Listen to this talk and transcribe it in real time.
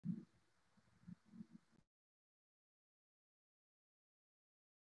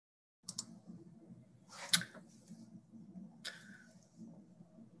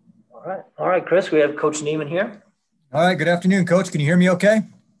All right, Chris, we have Coach Neiman here. All right. Good afternoon, Coach. Can you hear me okay?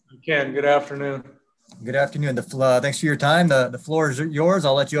 You can. Good afternoon. Good afternoon. Thanks for your time. The floor is yours.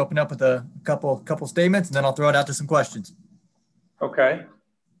 I'll let you open up with a couple statements, and then I'll throw it out to some questions. Okay.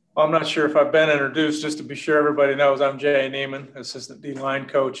 Well, I'm not sure if I've been introduced. Just to be sure everybody knows, I'm Jay Neiman, Assistant D-line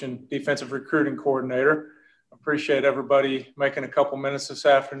coach and Defensive Recruiting Coordinator. Appreciate everybody making a couple minutes this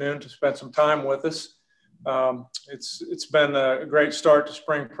afternoon to spend some time with us. It's been a great start to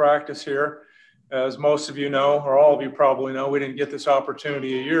spring practice here. As most of you know, or all of you probably know, we didn't get this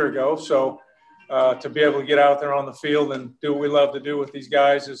opportunity a year ago. So to be able to get out there on the field and do what we love to do with these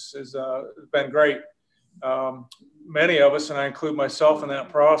guys has been great. Many of us, and I include myself in that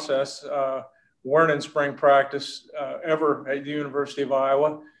process, weren't in spring practice ever at the University of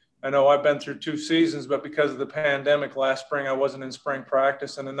Iowa. I know I've been through 2 seasons, but because of the pandemic last spring, I wasn't in spring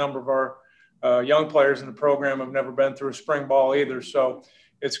practice, and a number of our young players in the program have never been through a spring ball either. So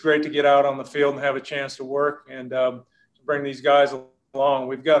it's great to get out on the field and have a chance to work and to bring these guys along.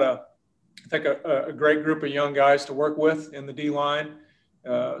 We've got a great group of young guys to work with in the D-line.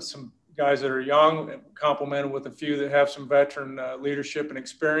 Some guys that are young, complemented with a few that have some veteran leadership and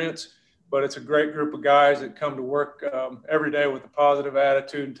experience. But it's a great group of guys that come to work every day with a positive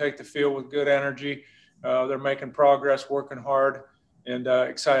attitude and take the field with good energy. They're making progress, working hard, and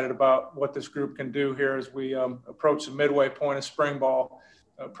excited about what this group can do here as we approach the midway point of spring ball.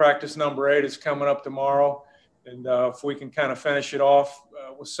 Practice number 8 is coming up tomorrow. And if we can kind of finish it off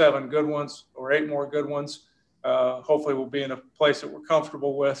with 7 good ones or 8 more good ones, hopefully we'll be in a place that we're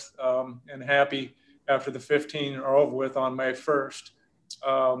comfortable with and happy after the 15 are over with on May 1st.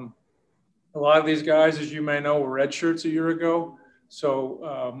 A lot of these guys, as you may know, were red shirts a year ago.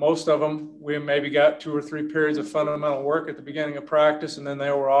 So most of them, we maybe got 2 or 3 periods of fundamental work at the beginning of practice, and then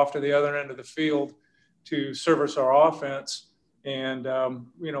they were off to the other end of the field to service our offense and,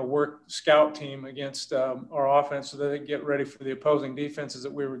 work scout team against our offense so that they get ready for the opposing defenses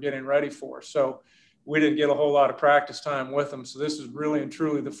that we were getting ready for. So we didn't get a whole lot of practice time with them. So this is really and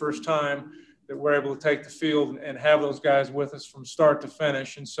truly the first time that we're able to take the field and have those guys with us from start to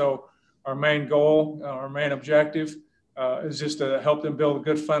finish. And so our main goal, our main objective is just to help them build a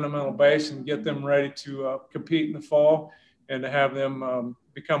good fundamental base and get them ready to compete in the fall and to have them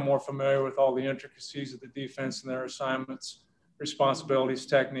become more familiar with all the intricacies of the defense and their assignments, responsibilities,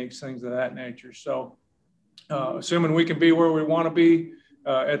 techniques, things of that nature. So assuming we can be where we want to be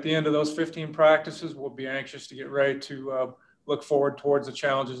at the end of those 15 practices, we'll be anxious to get ready to look forward towards the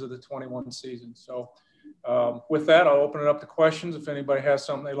challenges of the 21 season. So with that, I'll open it up to questions if anybody has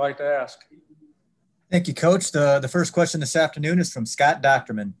something they'd like to ask. Thank you, Coach. The first question this afternoon is from Scott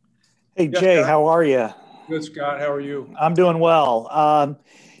Docterman. Hey, Jay, Scott. How are you? Good, Scott. How are you? I'm doing well.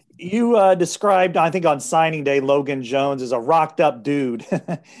 You described, I think on signing day, Logan Jones as a rocked up dude.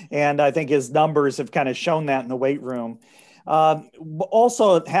 And I think his numbers have kind of shown that in the weight room.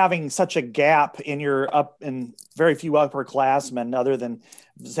 Also having such a gap in very few upperclassmen other than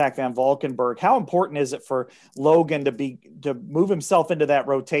Zach Van Valkenburg, how important is it for Logan to move himself into that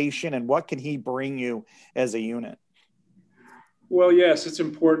rotation, and what can he bring you as a unit? Well, yes, it's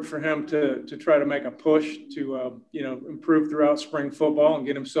important for him to try to make a push to, improve throughout spring football and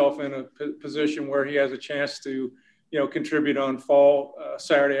get himself in a position where he has a chance to, contribute on fall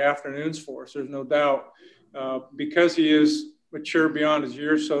Saturday afternoons for us. There's no doubt. Because he is mature beyond his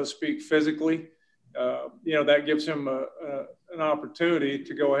years, so to speak, physically, that gives him an opportunity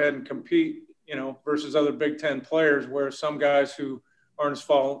to go ahead and compete, versus other Big Ten players, where some guys who aren't as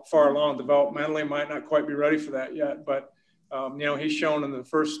far along developmentally might not quite be ready for that yet. But, he's shown in the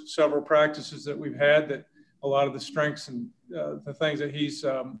first several practices that we've had that a lot of the strengths and the things that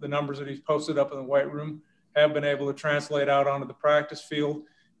the numbers that he's posted up in the weight room have been able to translate out onto the practice field.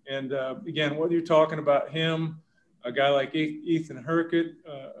 And again, whether you're talking about him, a guy like Ethan Hurkett,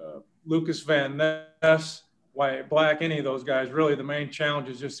 Lucas Van Ness, Wyatt Black, any of those guys, really the main challenge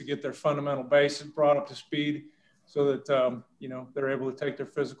is just to get their fundamental bases brought up to speed so that, they're able to take their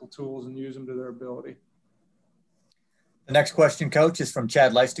physical tools and use them to their ability. The next question, Coach, is from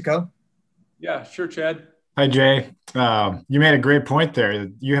Chad Leistico. Yeah, sure, Chad. Hi, Jay. You made a great point there.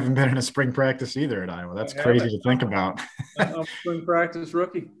 You haven't been in a spring practice either at Iowa. That's crazy to think about. I'm a spring practice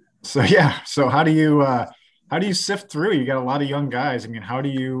rookie. So how do you sift through? You got a lot of young guys. I mean,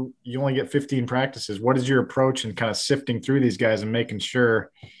 you only get 15 practices. What is your approach in kind of sifting through these guys and making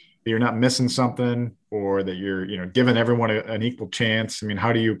sure that you're not missing something or that you're, giving everyone an equal chance? I mean,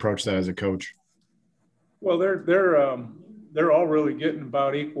 how do you approach that as a coach? Well, they're all really getting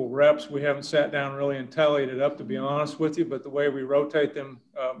about equal reps. We haven't sat down really and tallied it up, to be honest with you, but the way we rotate them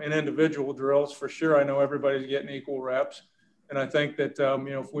in individual drills, for sure, I know everybody's getting equal reps. And I think that,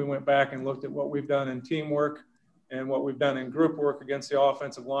 if we went back and looked at what we've done in teamwork and what we've done in group work against the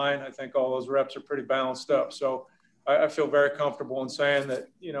offensive line, I think all those reps are pretty balanced up. So I feel very comfortable in saying that,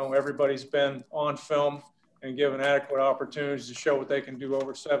 everybody's been on film and given adequate opportunities to show what they can do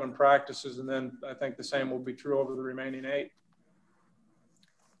over 7 practices. And then I think the same will be true over the remaining 8.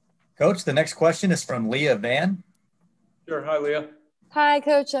 Coach, the next question is from Leah Van. Sure. Hi, Leah. Hi,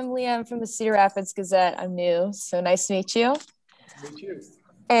 Coach. I'm Leah. I'm from the Cedar Rapids Gazette. I'm new, so nice to meet you. Me too.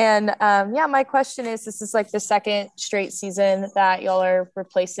 And my question is, this is like the second straight season that y'all are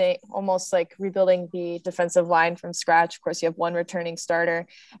replacing, almost like rebuilding the defensive line from scratch. Of course, you have one returning starter.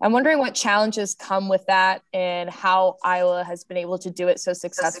 I'm wondering what challenges come with that and how Iowa has been able to do it so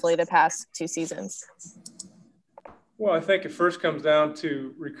successfully the past 2 seasons. Well, I think it first comes down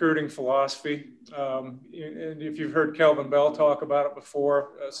to recruiting philosophy. And if you've heard Kelvin Bell talk about it before,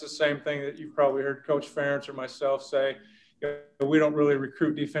 it's the same thing that you've probably heard Coach Ferentz or myself say. We don't really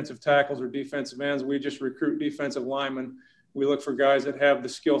recruit defensive tackles or defensive ends. We just recruit defensive linemen. We look for guys that have the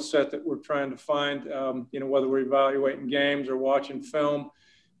skill set that we're trying to find, whether we're evaluating games or watching film.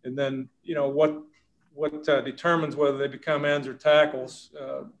 And then, what determines whether they become ends or tackles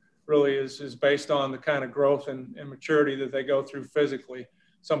really is based on the kind of growth and maturity that they go through physically.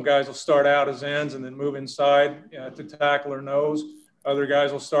 Some guys will start out as ends and then move inside to tackle or nose. Other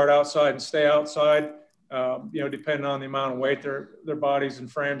guys will start outside and stay outside. Depending on the amount of weight their bodies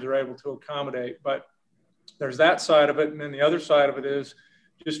and frames are able to accommodate. But there's that side of it. And then the other side of it is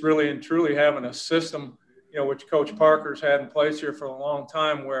just really and truly having a system, which Coach Parker's had in place here for a long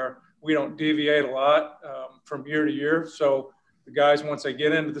time, where we don't deviate a lot from year to year. So the guys, once they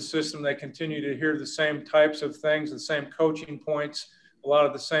get into the system, they continue to hear the same types of things, the same coaching points, a lot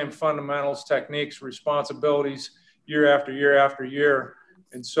of the same fundamentals, techniques, responsibilities year after year after year.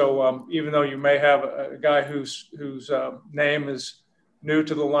 And so even though you may have a guy whose name is new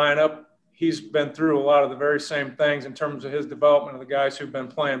to the lineup, he's been through a lot of the very same things in terms of his development of the guys who've been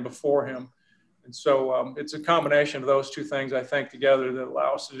playing before him. And so it's a combination of those 2 things, I think, together that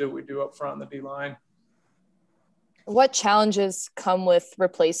allow us to do what we do up front in the D-line. What challenges come with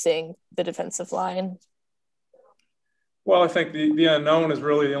replacing the defensive line? Well, I think the unknown is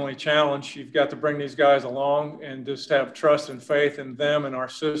really the only challenge. You've got to bring these guys along and just have trust and faith in them and our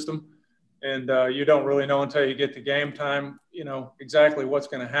system. And you don't really know until you get to game time, exactly what's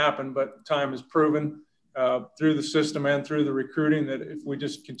going to happen. But time has proven through the system and through the recruiting that if we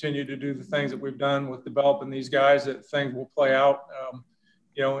just continue to do the things that we've done with developing these guys, that things will play out,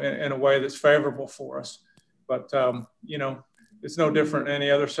 in a way that's favorable for us. But, it's no different than any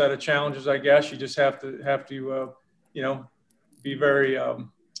other set of challenges, I guess. You just have to be very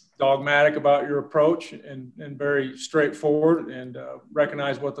dogmatic about your approach and very straightforward and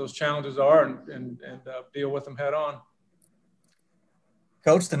recognize what those challenges are and deal with them head on.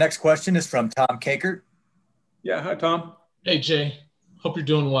 Coach, the next question is from Tom Kakert. Yeah. Hi, Tom. Hey, Jay. Hope you're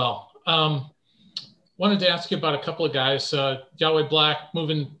doing well. Wanted to ask you about a couple of guys. Yahweh Black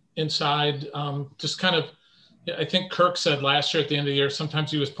moving inside, just kind of, I think Kirk said last year at the end of the year,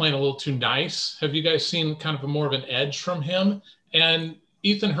 sometimes he was playing a little too nice. Have you guys seen kind of more of an edge from him? And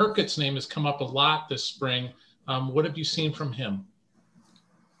Ethan Hurkett's name has come up a lot this spring. What have you seen from him?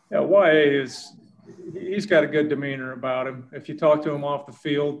 Yeah, YA he's got a good demeanor about him. If you talk to him off the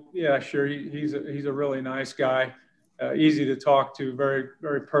field, yeah, sure, he's a really nice guy, easy to talk to, very,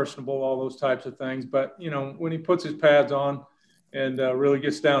 very personable, all those types of things. But, when he puts his pads on and really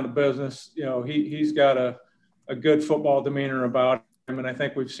gets down to business, he's got a good football demeanor about him. And I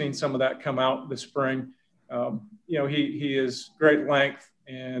think we've seen some of that come out this spring. He is great length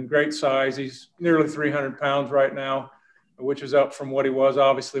and great size. He's nearly 300 pounds right now, which is up from what he was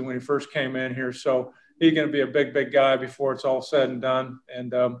obviously when he first came in here. So he's going to be a big, big guy before it's all said and done.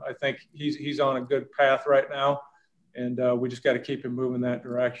 And I think he's on a good path right now. And we just got to keep him moving that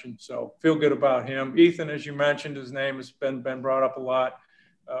direction. So feel good about him. Ethan, as you mentioned, his name has been brought up a lot.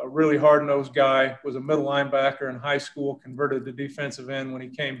 Really hard-nosed guy, was a middle linebacker in high school, converted to defensive end when he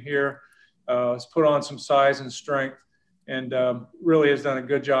came here. Has put on some size and strength, and really has done a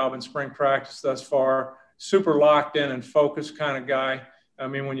good job in spring practice thus far. Super locked in and focused kind of guy. I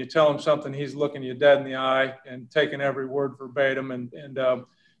mean, when you tell him something, he's looking you dead in the eye and taking every word verbatim. And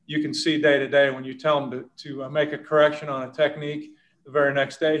you can see day to day when you tell him to make a correction on a technique, the very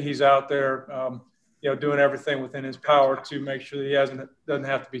next day he's out there doing everything within his power to make sure that he doesn't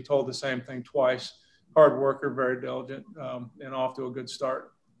have to be told the same thing twice. Hard worker, very diligent, and off to a good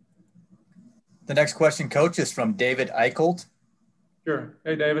start. The next question, Coach, is from David Eichelt. Sure.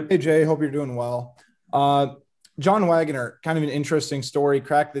 Hey, David. Hey, Jay. Hope you're doing well. John Wagner, kind of an interesting story,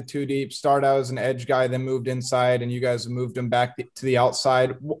 cracked the two deep, started out as an edge guy, then moved inside, and you guys have moved him back to the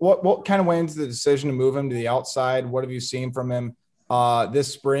outside. What kind of went into the decision to move him to the outside? What have you seen from him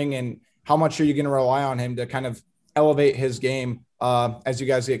this spring, and how much are you going to rely on him to kind of elevate his game as you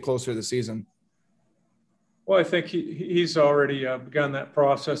guys get closer to the season? Well, I think he's already begun that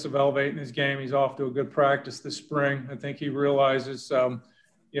process of elevating his game. He's off to a good practice this spring. I think he realizes,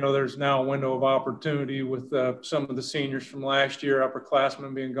 there's now a window of opportunity with some of the seniors from last year,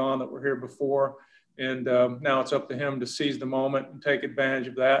 upperclassmen being gone that were here before. And now it's up to him to seize the moment and take advantage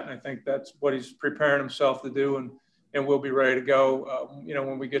of that. And I think that's what he's preparing himself to do. And we'll be ready to go,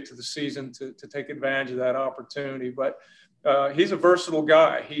 when we get to the season to take advantage of that opportunity. But he's a versatile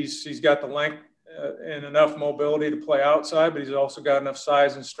guy. He's got the length and enough mobility to play outside, but he's also got enough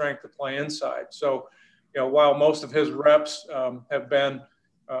size and strength to play inside. So, while most of his reps have been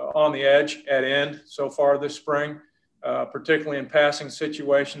on the edge at end so far this spring, particularly in passing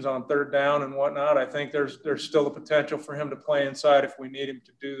situations on third down and whatnot, I think there's still the potential for him to play inside if we need him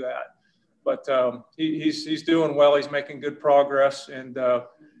to do that. But he's doing well. He's making good progress, and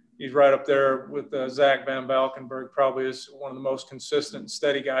he's right up there with Zach Van Valkenburg, probably is one of the most consistent and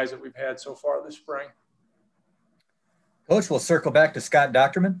steady guys that we've had so far this spring. Coach, we'll circle back to Scott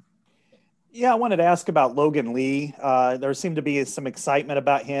Docterman. Yeah, I wanted to ask about Logan Lee. There seemed to be some excitement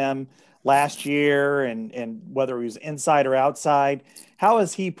about him last year and whether he was inside or outside. How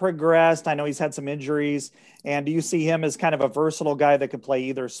has he progressed? I know he's had some injuries. And do you see him as kind of a versatile guy that could play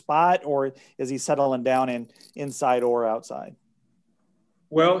either spot, or is he settling down in inside or outside?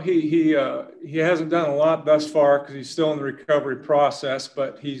 Well, he hasn't done a lot thus far because he's still in the recovery process,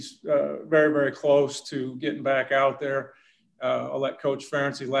 but he's very, very close to getting back out there. I'll let Coach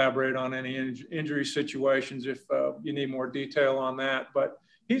Ferentz elaborate on any injury situations if you need more detail on that. But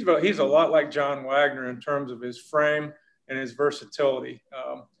he's a lot like John Wagner in terms of his frame and his versatility.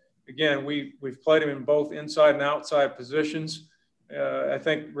 Again, we've played him in both inside and outside positions. I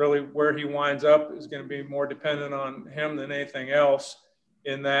think really where he winds up is going to be more dependent on him than anything else,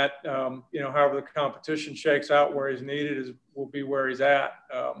 in that, however the competition shakes out, where he's needed will be where he's at.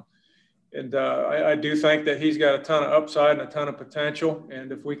 I do think that he's got a ton of upside and a ton of potential.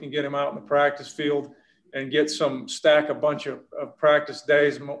 And if we can get him out in the practice field and get stack a bunch of practice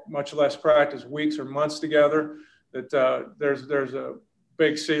days, much less practice weeks or months together, that there's a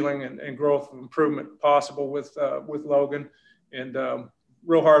big ceiling and growth of improvement possible with Logan. And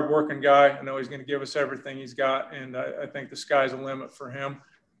real hard working guy. I know he's going to give us everything he's got. And I think the sky's the limit for him.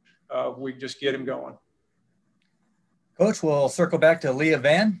 We just get him going. Coach, we'll circle back to Leah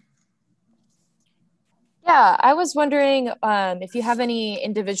Van. Yeah, I was wondering if you have any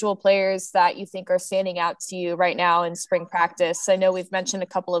individual players that you think are standing out to you right now in spring practice. I know we've mentioned a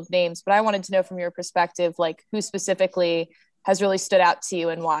couple of names, but I wanted to know from your perspective, like who specifically has really stood out to you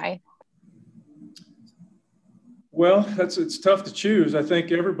and why? Well, it's tough to choose. I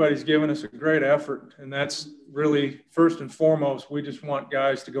think everybody's given us a great effort, and that's really first and foremost. We just want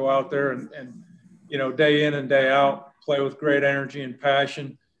guys to go out there and day in and day out, play with great energy and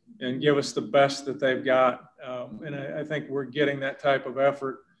passion, and give us the best that they've got. And I think we're getting that type of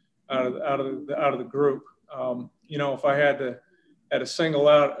effort out of the group. If I had to single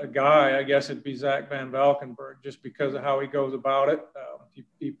out a guy, I guess it'd be Zach Van Valkenburg, just because of how he goes about it.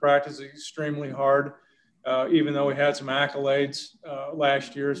 He practices extremely hard. Even though he had some accolades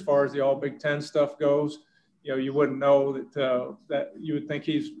last year as far as the all Big Ten stuff goes, you wouldn't know that you would think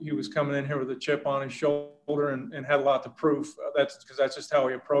he was coming in here with a chip on his shoulder and had a lot to prove. That's because that's just how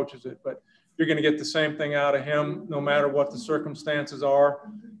he approaches it. But you're going to get the same thing out of him no matter what the circumstances are.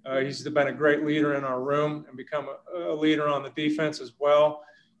 He's been a great leader in our room and become a leader on the defense as well.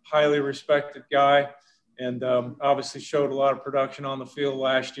 Highly respected guy. And obviously showed a lot of production on the field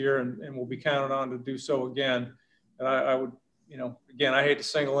last year and will be counted on to do so again. And I would, again, I hate to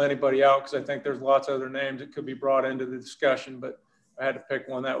single anybody out because I think there's lots of other names that could be brought into the discussion, but if I had to pick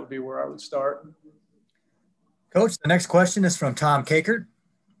one, that would be where I would start. Coach, the next question is from Tom Kakert.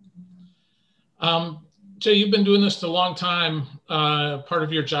 Jay, you've been doing this a long time. Part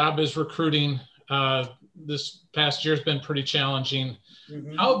of your job is recruiting. This past year has been pretty challenging.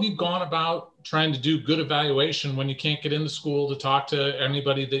 Mm-hmm. How have you gone about trying to do good evaluation when you can't get into school to talk to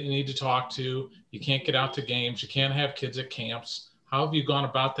anybody that you need to talk to? You can't get out to games. You can't have kids at camps. How have you gone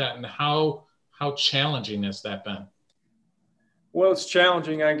about that, and how challenging has that been? Well, it's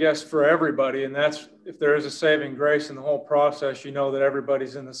challenging, I guess, for everybody. And that's, if there is a saving grace in the whole process, that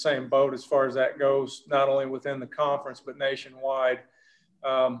everybody's in the same boat as far as that goes, not only within the conference, but nationwide.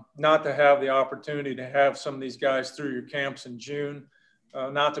 Not to have the opportunity to have some of these guys through your camps in June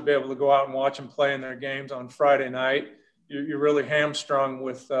not to be able to go out and watch them play in their games on Friday night. You're really hamstrung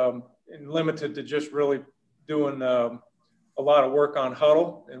with and limited to just really doing a lot of work on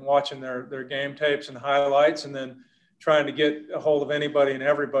huddle and watching their game tapes and highlights, and then trying to get a hold of anybody and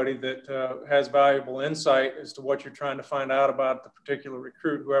everybody that has valuable insight as to what you're trying to find out about the particular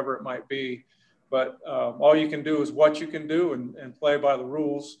recruit, whoever it might be. But all you can do is what you can do and play by the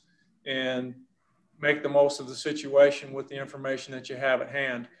rules and make the most of the situation with the information that you have at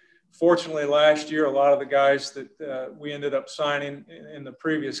hand. Fortunately, last year, a lot of the guys that we ended up signing in the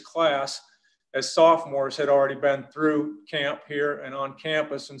previous class as sophomores had already been through camp here and on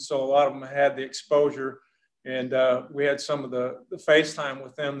campus. And so a lot of them had the exposure, and we had some of the FaceTime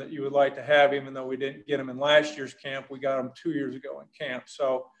with them that you would like to have, even though we didn't get them in last year's camp. We got them 2 years ago in camp.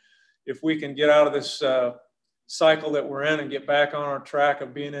 So if we can get out of this cycle that we're in and get back on our track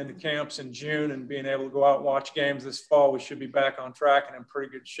of being into camps in June and being able to go out and watch games this fall, we should be back on track and in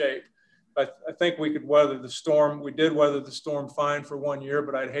pretty good shape. But I think we could weather the storm. We did weather the storm fine for 1 year,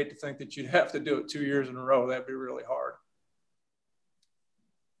 but I'd hate to think that you'd have to do it 2 years in a row. That'd be really hard.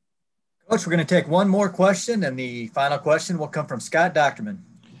 Coach, we're going to take one more question, and the final question will come from Scott Docterman.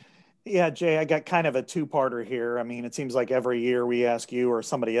 Yeah, Jay, I got kind of a two-parter here. I mean, it seems like every year we ask you or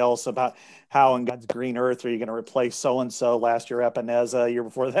somebody else about how in God's green earth are you going to replace so-and-so. Last year, Epineza. Year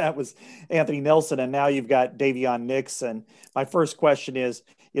before that was Anthony Nelson, and now you've got Davion Nixon. My first question is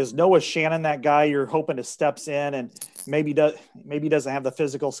Noah Shannon that guy you're hoping to steps in and maybe doesn't have the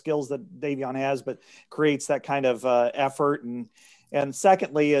physical skills that Davion has, but creates that kind of effort? And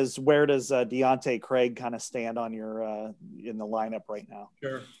secondly is, where does Deontay Craig kind of stand on your in the lineup right now?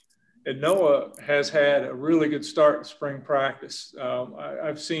 Sure. And Noah has had a really good start in spring practice.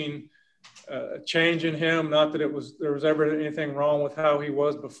 I've seen a change in him. Not that there was ever anything wrong with how he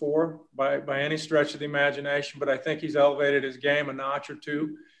was before by any stretch of the imagination, but I think he's elevated his game a notch or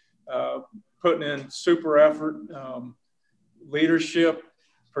two, putting in super effort, leadership,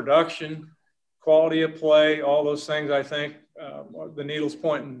 production, quality of play, all those things. I think the needle's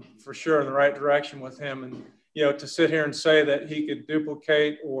pointing for sure in the right direction with him. And, you know, to sit here and say that he could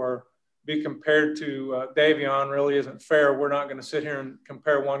duplicate or be compared to Davion really isn't fair. We're not going to sit here and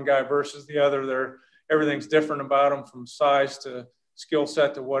compare one guy versus the other. Everything's different about them, from size to skill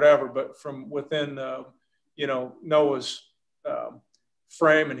set to whatever. But from within, Noah's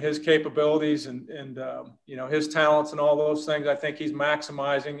frame and his capabilities and his talents and all those things, I think he's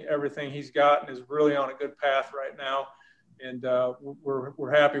maximizing everything he's got and is really on a good path right now. And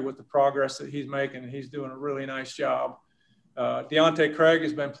we're happy with the progress that he's making. He's doing a really nice job. Deontay Craig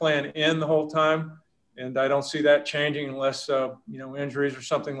has been playing in the whole time, and I don't see that changing unless injuries or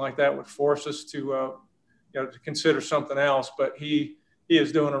something like that would force us to consider something else. But he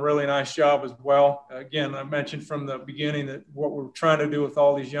is doing a really nice job as well. Again, I mentioned from the beginning that what we're trying to do with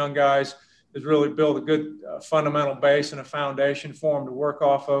all these young guys is really build a good fundamental base and a foundation for them to work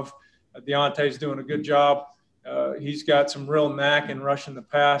off of. Deontay's doing a good job. He's got some real knack in rushing the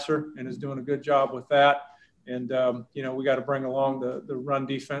passer and is doing a good job with that. And, we got to bring along the run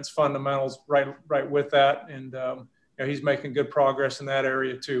defense fundamentals right with that. And, he's making good progress in that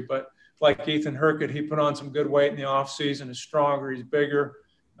area too. But like Ethan Hurkett, he put on some good weight in the offseason, is stronger, he's bigger,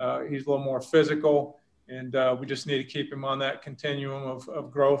 he's a little more physical. And we just need to keep him on that continuum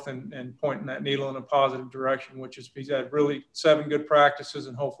of growth and pointing that needle in a positive direction, which is he's had really 7 good practices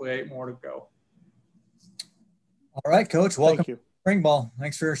and hopefully 8 more to go. All right, Coach. Welcome. Thank you. Spring Ball.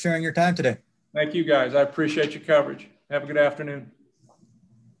 Thanks for sharing your time today. Thank you, guys. I appreciate your coverage. Have a good afternoon.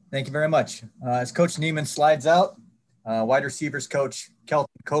 Thank you very much. As Coach Neiman slides out, wide receivers coach Kelton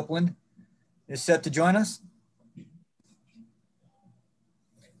Copeland is set to join us.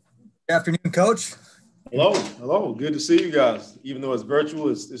 Good afternoon, Coach. Hello. Good to see you guys. Even though it's virtual,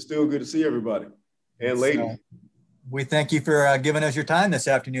 it's still good to see everybody and lady. We thank you for giving us your time this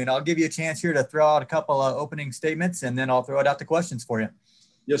afternoon. I'll give you a chance here to throw out a couple of opening statements, and then I'll throw it out to questions for you.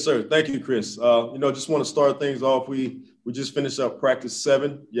 Yes, sir. Thank you, Chris. Just want to start things off. We just finished up practice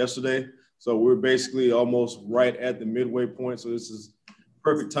 7 yesterday. So we're basically almost right at the midway point. So this is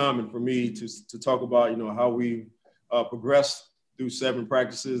perfect timing for me to talk about, how we progressed through 7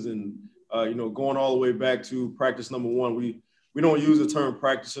 practices and, going all the way back to practice number 1. We don't use the term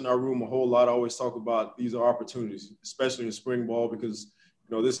practice in our room a whole lot. I always talk about these are opportunities, especially in spring ball, because,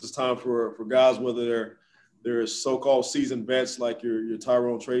 this is time for guys, whether they're so-called seasoned vets like your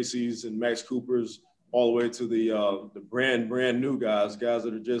Tyrone Tracy's and Max Cooper's, all the way to the brand new guys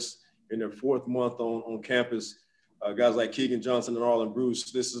that are just in their 4th month on campus, guys like Keegan Johnson and Arlen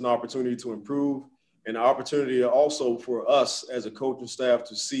Bruce. This is an opportunity to improve, and an opportunity also for us as a coaching staff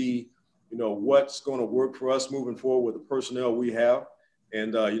to see, what's going to work for us moving forward with the personnel we have.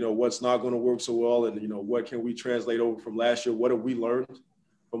 and, what's not going to work so well. And, what can we translate over from last year? What have we learned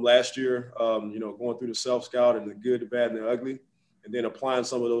from last year, going through the self-scout and the good, the bad, and the ugly, and then applying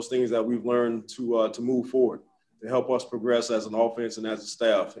some of those things that we've learned to move forward, to help us progress as an offense and as a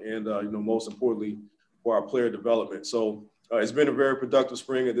staff, and, most importantly, for our player development. So it's been a very productive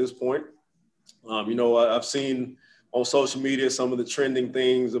spring at this point. I've seen on social media some of the trending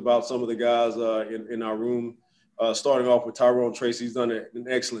things about some of the guys in our room, starting off with Tyrone Tracy. He's done an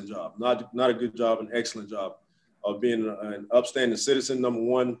excellent job, not a good job, an excellent job of being an upstanding citizen, number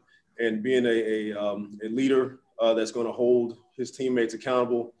one, and being a leader that's going to hold his teammates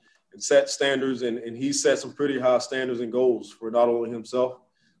accountable and set standards. And he set some pretty high standards and goals for not only himself,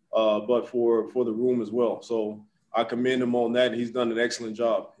 but for the room as well. So I commend him on that. And he's done an excellent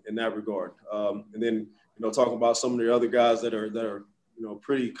job in that regard. And then, talking about some of the other guys that are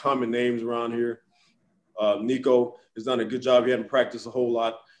pretty common names around here. Nico has done a good job. He hadn't practiced a whole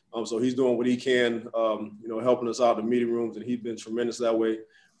lot. So he's doing what he can, helping us out in the meeting rooms, and he's been tremendous that way.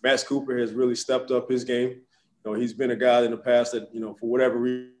 Max Cooper has really stepped up his game. He's been a guy in the past that, for whatever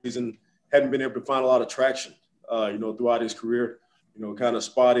reason, hadn't been able to find a lot of traction, throughout his career, kind of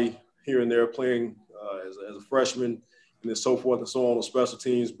spotty here and there playing as a freshman and then so forth and so on special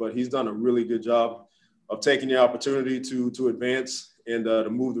teams. But he's done a really good job of taking the opportunity to advance and to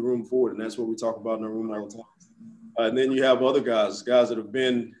move the room forward. And that's what we talk about in our room all the time. And then you have other guys that have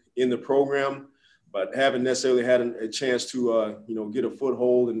been in the program, but haven't necessarily had a chance to, get a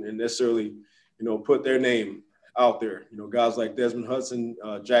foothold and necessarily, put their name out there. Guys like Desmond Hudson,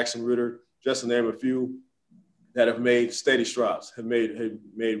 Jackson Ritter, just to name a few, that have made steady strides, have made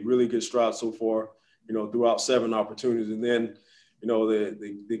really good strides so far, throughout 7 opportunities. And then,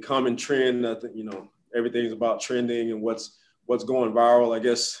 the common trend, I think, everything's about trending and what's going viral. I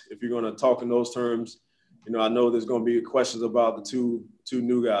guess if you're going to talk in those terms, I know there's going to be questions about the two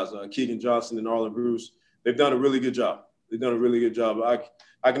new guys, Keegan Johnson and Arlen Bruce. They've done a really good job.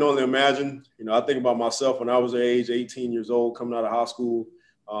 I can only imagine, I think about myself when I was their age, 18 years old, coming out of high school.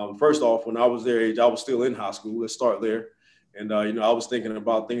 First off, when I was their age, I was still in high school. Let's start there. And, I was thinking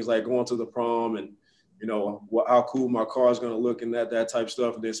about things like going to the prom and, how cool my car is going to look and that type of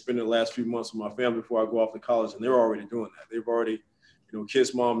stuff. And then spending the last few months with my family before I go off to college. And they're already doing that. They've already,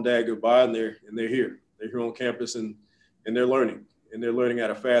 kissed mom and dad goodbye, and they're here. They're here on campus and they're learning. And they're learning at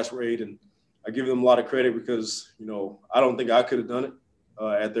a fast rate. And I give them a lot of credit because, I don't think I could have done it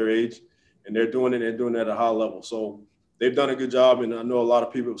at their age. And they're doing it at a high level. So they've done a good job. And I know a lot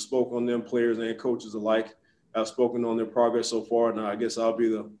of people have spoken on them, players and coaches alike, have spoken on their progress so far. And I guess I'll be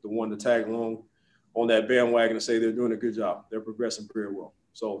the one to tag along on that bandwagon and say they're doing a good job. They're progressing very well.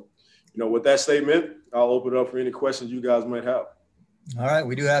 So, with that statement, I'll open it up for any questions you guys might have. All right.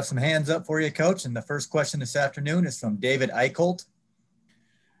 We do have some hands up for you, Coach. And the first question this afternoon is from David Eicholt.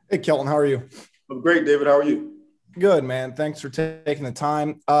 Hey, Kelton, how are you? I'm great, David. How are you? Good, man. Thanks for taking the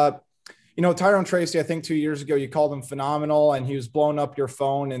time. Tyrone Tracy, I think 2 years ago, you called him phenomenal, and he was blowing up your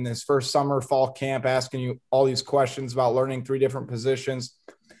phone in this first fall camp, asking you all these questions about learning 3 different positions.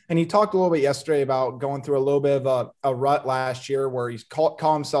 And he talked a little bit yesterday about going through a little bit of a rut last year where he's called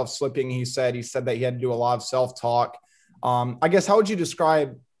himself slipping. He said that he had to do a lot of self-talk. I guess, how would you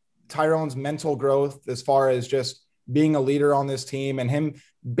describe Tyrone's mental growth as far as just being a leader on this team and him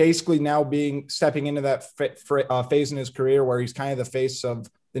basically now stepping into that phase in his career where he's kind of the face of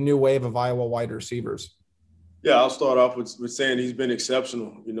the new wave of Iowa wide receivers? Yeah, I'll start off with saying he's been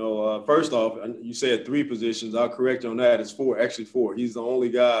exceptional. First off, you said 3 positions. I'll correct you on that. It's 4, actually 4. He's the only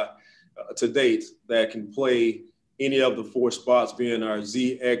guy to date that can play any of the 4 spots, being our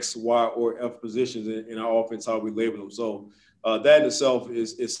Z, X, Y, or F positions in our offense, how we label them. So that in itself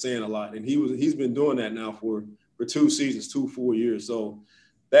is saying a lot. And he's been doing that now for 2 seasons, 2 full years. So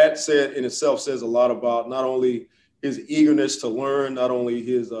that said in itself says a lot about not only his eagerness to learn, not only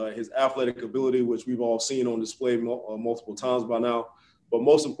his athletic ability, which we've all seen on display multiple times by now, but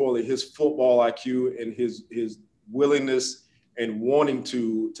most importantly, his football IQ and his willingness and wanting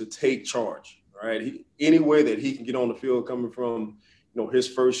to take charge, right? Any way that he can get on the field, coming from, his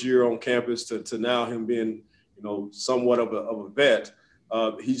first year on campus to now him being, somewhat of a vet,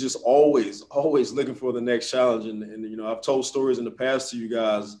 he's just always looking for the next challenge. And I've told stories in the past to you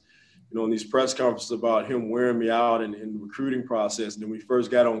guys, in these press conferences about him wearing me out in the recruiting process. And then we first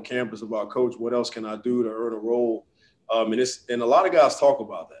got on campus about, Coach, what else can I do to earn a role? And a lot of guys talk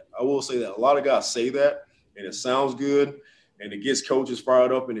about that. I will say that a lot of guys say that, and it sounds good, and it gets coaches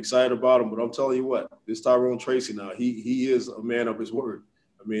fired up and excited about him. But I'm telling you what, this Tyrone Tracy now, he is a man of his word.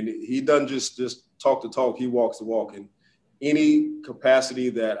 I mean, he doesn't just talk the talk, he walks the walk. In any capacity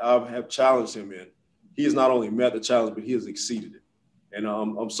that I have challenged him in, he has not only met the challenge, but he has exceeded it. And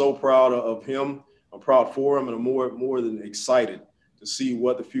I'm so proud of him. I'm proud for him, and I'm more than excited to see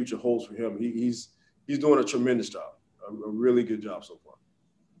what the future holds for him. He's doing a tremendous job, a really good job so far.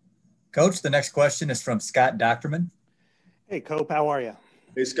 Coach, the next question is from Scott Docterman. Hey, Cope, how are you?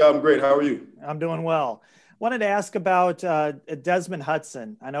 Hey, Scott, I'm great. How are you? I'm doing well. Wanted to ask about Desmond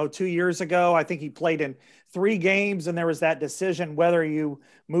Hudson. I know 2 years ago, I think he played in 3 games, and there was that decision whether you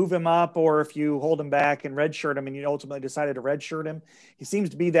move him up or if you hold him back and redshirt him, and you ultimately decided to redshirt him. He seems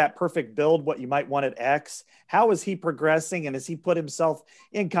to be that perfect build, what you might want at X. How is he progressing, and has he put himself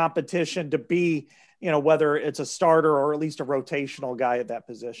in competition to be, whether it's a starter or at least a rotational guy at that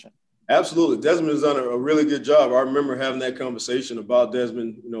position? Absolutely. Desmond has done a really good job. I remember having that conversation about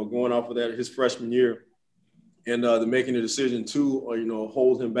Desmond, going off of that his freshman year, and making the decision to,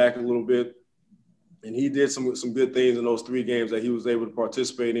 hold him back a little bit. And he did some good things in those 3 games that he was able to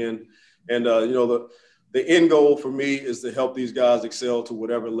participate in. And, the end goal for me is to help these guys excel to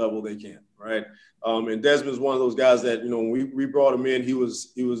whatever level they can, right? And Desmond's one of those guys that, when we brought him in, he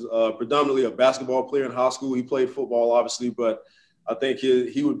was predominantly a basketball player in high school. He played football, obviously, but I think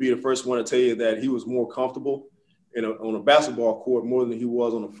he would be the first one to tell you that he was more comfortable on a basketball court more than he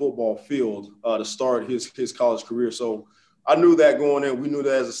was on a football field to start his college career. So I knew that going in. We knew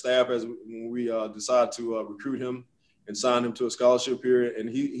that as a staff when we decided to recruit him and sign him to a scholarship here. And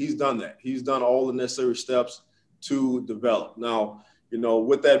he's done that. He's done all the necessary steps to develop. Now,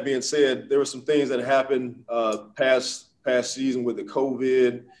 with that being said, there were some things that happened past season with the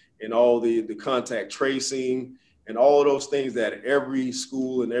COVID and all the contact tracing and all of those things that every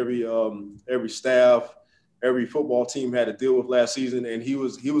school and every staff, every football team had to deal with last season. And he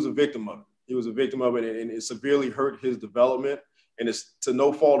was a victim of it. He was a victim of it, and it severely hurt his development, and it's to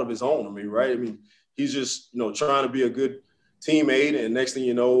no fault of his own. Right? He's just, trying to be a good teammate, and next thing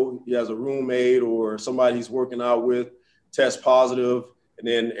you know, he has a roommate or somebody he's working out with test positive, and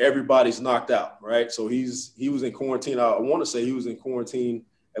then everybody's knocked out, right? So he was in quarantine. I want to say he was in quarantine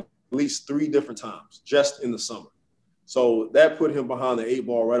at least 3 different times just in the summer. So that put him behind the 8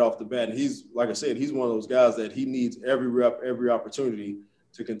 ball right off the bat. And he's, like I said, he's one of those guys that he needs every rep, every opportunity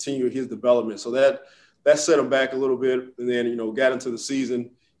to continue his development. So that set him back a little bit. And then, got into the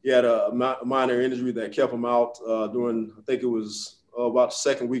season. He had a minor injury that kept him out during, I think it was about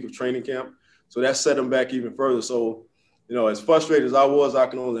the 2nd week of training camp. So that set him back even further. So, as frustrated as I was, I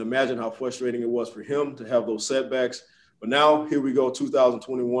can only imagine how frustrating it was for him to have those setbacks. But now here we go,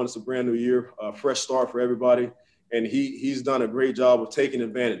 2021. It's a brand new year, a fresh start for everybody. And he's done a great job of taking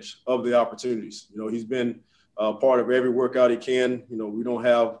advantage of the opportunities. He's been part of every workout he can. We don't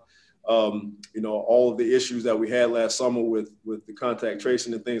have, all of the issues that we had last summer with the contact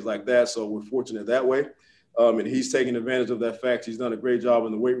tracing and things like that. So we're fortunate that way. And he's taking advantage of that fact. He's done a great job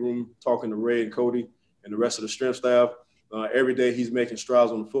in the weight room, talking to Ray and Cody and the rest of the strength staff. Every day he's making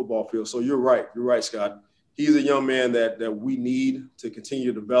strides on the football field. So you're right, Scott. He's a young man that we need to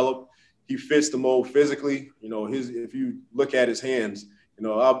continue to develop. He fits the mold physically. If you look at his hands,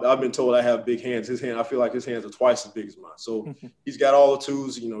 I've been told I have big hands. I feel like his hands are twice as big as mine. So he's got all the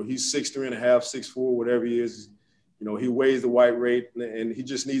tools. He's 6'3.5", 6'4", whatever he is. He weighs the white rate, and he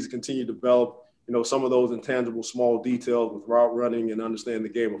just needs to continue to develop, some of those intangible small details with route running and understanding the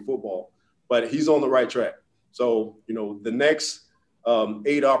game of football. But he's on the right track. So, the next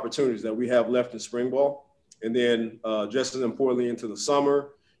 8 opportunities that we have left in spring ball, and then just as importantly into the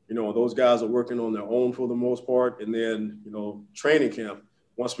summer, those guys are working on their own for the most part. And then, training camp,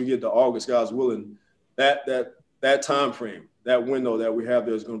 once we get to August, God's willing, that time frame, that window that we have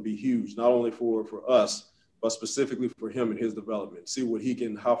there is going to be huge, not only for us, but specifically for him and his development. See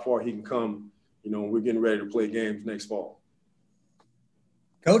how far he can come, when we're getting ready to play games next fall.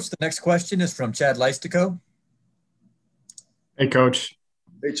 Coach, the next question is from Chad Leistico. Hey, Coach.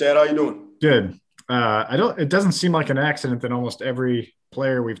 Hey, Chad, how you doing? Good. It doesn't seem like an accident that almost every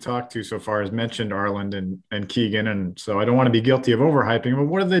player we've talked to so far has mentioned Arland and Keegan. And so I don't want to be guilty of overhyping, but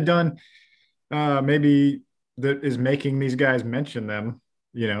what have they done maybe that is making these guys mention them,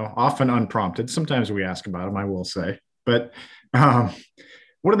 often unprompted? Sometimes we ask about them, I will say. But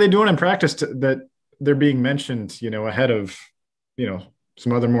what are they doing in practice that they're being mentioned, ahead of,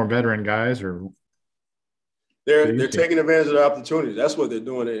 some other more veteran guys? Or they're taking advantage of the opportunities. That's what they're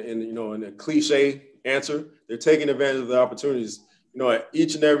doing. In a cliche answer, they're taking advantage of the opportunities.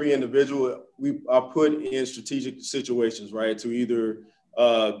 Each and every individual, I put in strategic situations, right, to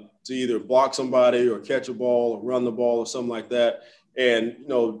either block somebody or catch a ball or run the ball or something like that. And,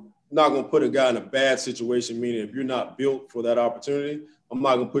 not going to put a guy in a bad situation, meaning if you're not built for that opportunity, I'm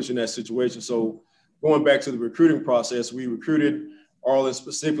not going to put you in that situation. So going back to the recruiting process, we recruited Arlen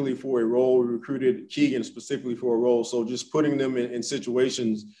specifically for a role. We recruited Keegan specifically for a role. So just putting them in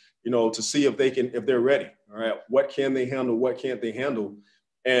situations, to see if they're ready. All right. What can they handle? What can't they handle?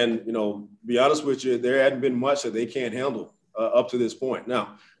 And, be honest with you, there hadn't been much that they can't handle up to this point.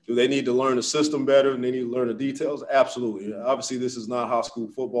 Now, do they need to learn the system better and they need to learn the details? Absolutely. Obviously, this is not high school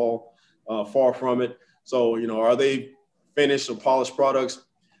football, far from it. So, are they finished or polished products?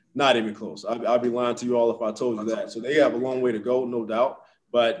 Not even close. I'd be lying to you all if I told you that. So they have a long way to go, no doubt.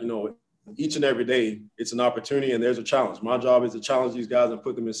 But, each and every day, it's an opportunity and there's a challenge. My job is to challenge these guys and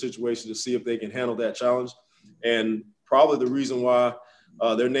put them in situations to see if they can handle that challenge. And probably the reason why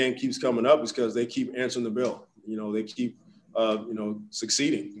their name keeps coming up is because they keep answering the bell. They keep,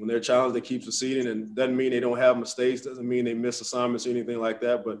 succeeding. When they're challenged, they keep succeeding. And doesn't mean they don't have mistakes, doesn't mean they miss assignments or anything like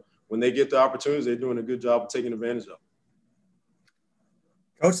that. But when they get the opportunities, they're doing a good job of taking advantage of.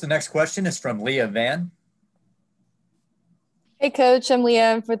 Coach, the next question is from Leah Van. Hey, Coach, I'm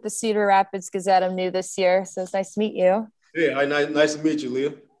Leah. I'm with the Cedar Rapids Gazette. I'm new this year, so it's nice to meet you. Hey, nice to meet you,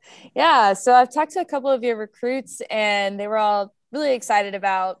 Leah. Yeah, so I've talked to a couple of your recruits, and they were all really excited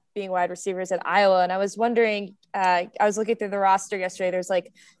about being wide receivers at Iowa. And I was wondering, I was looking through the roster yesterday. There's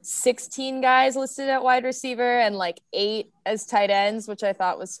like 16 guys listed at wide receiver and like 8 as tight ends, which I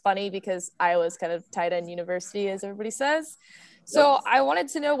thought was funny because Iowa's kind of tight end university, as everybody says. So I wanted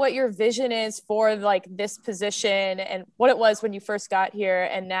to know what your vision is for like this position and what it was when you first got here.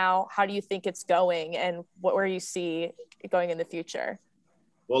 And now how do you think it's going and where you see it going in the future?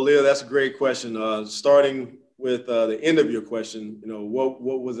 Well, Leah, that's a great question. Starting with the end of your question, what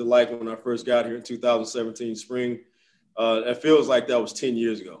was it like when I first got here in 2017 spring? It feels like that was 10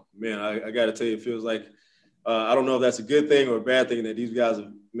 years ago. Man, I got to tell you, it feels like, I don't know if that's a good thing or a bad thing that these guys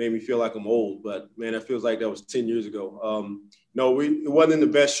have made me feel like I'm old, but man, it feels like that was 10 years ago. It wasn't in the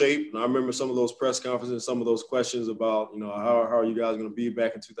best shape. And I remember some of those press conferences, some of those questions about, how are you guys going to be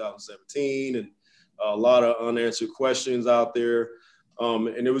back in 2017 and a lot of unanswered questions out there.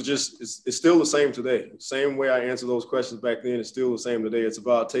 And it was just, it's still the same today. Same way I answered those questions back then, it's still the same today. It's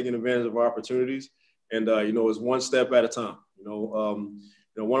about taking advantage of opportunities. And, it's one step at a time.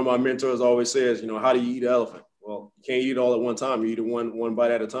 One of my mentors always says, how do you eat an elephant? Well, you can't eat it all at one time. You eat it one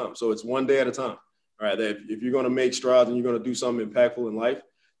bite at a time. So it's one day at a time. All right. If you're going to make strides and you're going to do something impactful in life,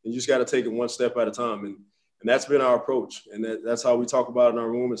 then you just got to take it one step at a time. And that's been our approach. And that's how we talk about it in our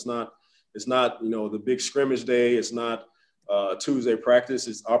room. It's not, the big scrimmage day. It's not Tuesday practice.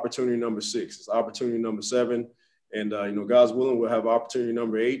 It's opportunity number 6. It's opportunity number 7. And, God's willing, we'll have opportunity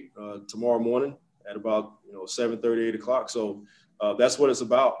number 8 tomorrow morning at about, 7:30, 8 o'clock. So that's what it's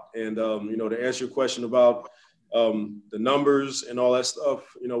about. And, to answer your question about the numbers and all that stuff,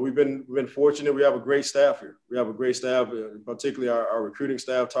 we've been fortunate. We have a great staff here. We have a great staff, particularly our recruiting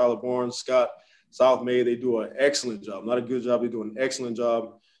staff, Tyler Barnes, Scott Southmay. They do an excellent job, not a good job. They do an excellent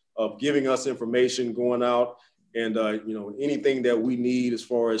job of giving us information, going out and, anything that we need as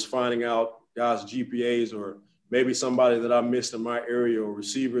far as finding out guys' GPAs or maybe somebody that I missed in my area or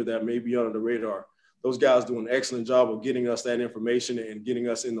receiver that may be under the radar. Those guys do an excellent job of getting us that information and getting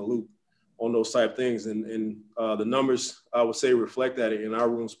us in the loop on those type things. And the numbers, I would say, reflect that in our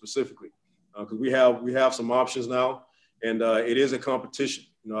room specifically, because we have some options now, and it is a competition.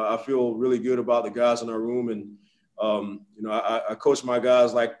 I feel really good about the guys in our room, and I coach my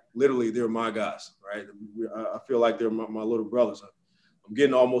guys like literally they're my guys, right? I feel like they're my little brothers. I'm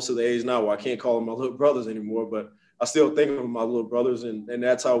getting almost to the age now where I can't call them my little brothers anymore, but I still think of them my little brothers, and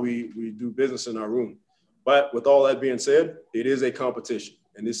that's how we do business in our room. But with all that being said, it is a competition,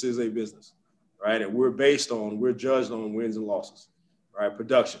 and this is a business, right? And we're judged on wins and losses, right?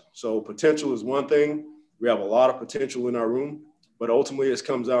 Production. So potential is one thing. We have a lot of potential in our room, but ultimately it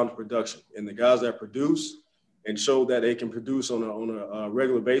comes down to production. And the guys that produce and show that they can produce on a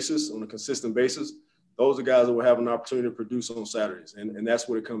regular basis, on a consistent basis, those are guys that will have an opportunity to produce on Saturdays. And that's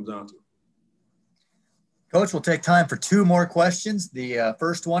what it comes down to. Coach, we'll take time for 2 more questions. The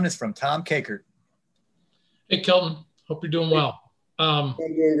first one is from Tom Kakert. Hey, Kelton. Hope you're doing well. I'm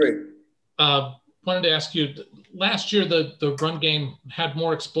doing great. Wanted to ask you, last year the run game had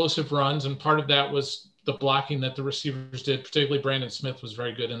more explosive runs, and part of that was the blocking that the receivers did, particularly Brandon Smith was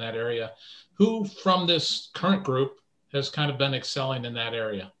very good in that area. Who from this current group has kind of been excelling in that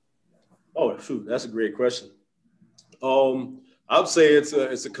area? Oh, shoot, that's a great question. I would say it's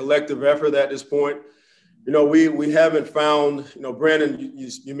a collective effort at this point. We haven't found, Brandon,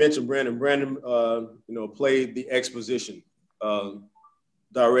 you mentioned Brandon. Brandon, played the X position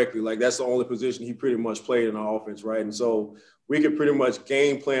directly. Like that's the only position he pretty much played in our offense, right? And so we could pretty much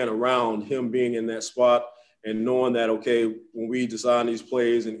game plan around him being in that spot and knowing that, okay, when we design these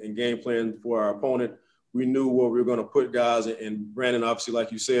plays and game plan for our opponent, we knew where we were going to put guys. And Brandon, obviously,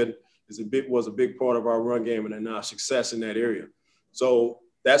 like you said, was a big part of our run game and our success in that area. So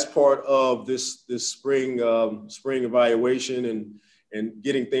that's part of this spring evaluation and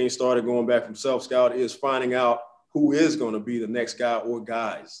getting things started, going back from self-scout, is finding out who is going to be the next guy or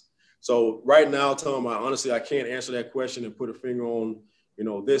guys. So right now, Tom, honestly, I can't answer that question and put a finger on,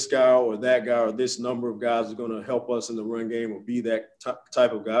 this guy or that guy or this number of guys are going to help us in the run game or be that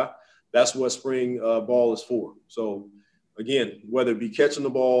type of guy. That's what spring ball is for. So again, whether it be catching the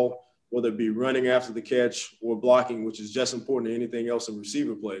ball, whether it be running after the catch or blocking, which is just important to anything else in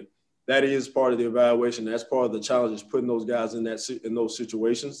receiver play, that is part of the evaluation. That's part of the challenge, is putting those guys in those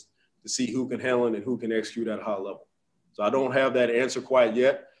situations to see who can handle it and who can execute at a high level. So I don't have that answer quite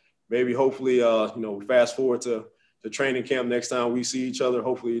yet. Maybe hopefully, fast forward to the training camp next time we see each other,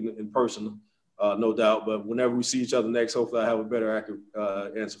 hopefully in person, no doubt. But whenever we see each other next, hopefully I have a better accurate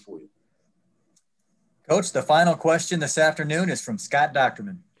answer for you. Coach, the final question this afternoon is from Scott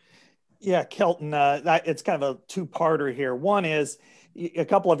Docterman. Yeah, Kelton, it's kind of a two-parter here. One is a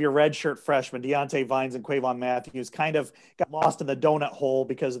couple of your redshirt freshmen, Deontay Vines and Quavon Matthews, kind of got lost in the donut hole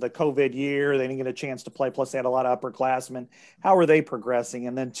because of the COVID year. They didn't get a chance to play. Plus, they had a lot of upperclassmen. How are they progressing?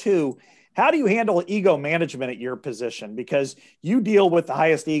 And then two, how do you handle ego management at your position? Because you deal with the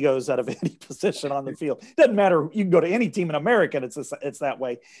highest egos out of any position on the field. Doesn't matter. You can go to any team in America, and it's that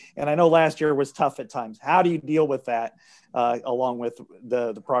way. And I know last year was tough at times. How do you deal with that along with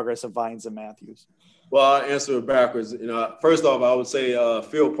the progress of Vines and Matthews? Well, I'll answer it backwards. First off, I would say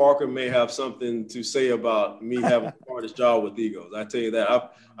Phil Parker may have something to say about me having the hardest job with egos. I tell you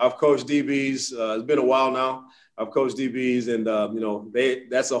that. I've coached DBs. It's been a while now. I've coached DBs, and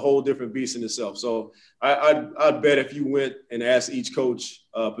that's a whole different beast in itself. So I'd bet if you went and asked each coach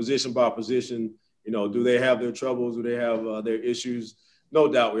position by position, do they have their troubles? Do they have their issues? No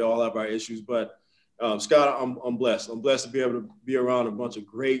doubt we all have our issues, but Scott, I'm blessed. I'm blessed to be able to be around a bunch of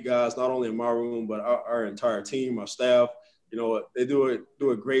great guys, not only in my room, but our entire team, our staff. They do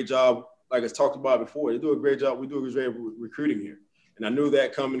a great job. Like I talked about before, they do a great job. We do a great job recruiting here. And I knew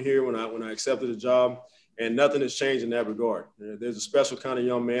that coming here when I accepted the job, and nothing has changed in that regard. There's a special kind of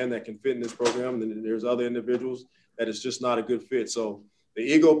young man that can fit in this program, and then there's other individuals that is just not a good fit. So the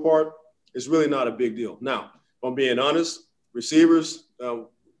ego part is really not a big deal. Now, if I'm being honest, receivers,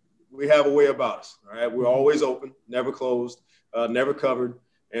 we have a way about us. All right, we're always open, never closed, never covered,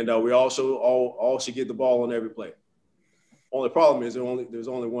 and we also all should get the ball on every play. Only problem is there's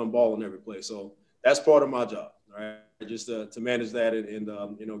only one ball on every play, so that's part of my job. All right, just to manage that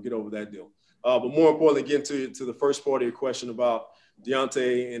and get over that deal. But more importantly, getting to the first part of your question about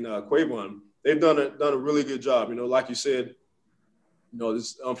Deontay and Quavon, they've done a really good job. Like you said,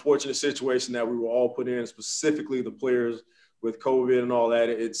 this unfortunate situation that we were all put in, specifically the players with COVID and all that,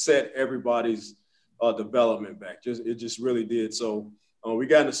 it set everybody's development back. It just really did. So we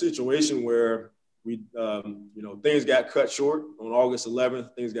got in a situation where we, things got cut short on August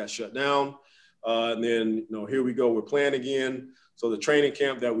 11th. Things got shut down, and then here we go. We're playing again. So the training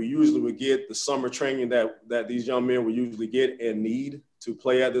camp that we usually would get, the summer training that these young men would usually get and need to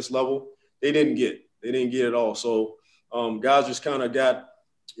play at this level, they didn't get. They didn't get it all. So guys just kind of got,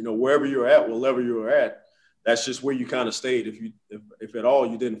 wherever you're at, wherever you're at, that's just where you kind of stayed. If at all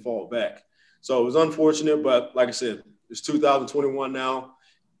you didn't fall back. So it was unfortunate, but like I said, it's 2021 now.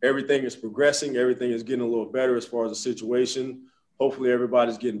 Everything is progressing. Everything is getting a little better as far as the situation. Hopefully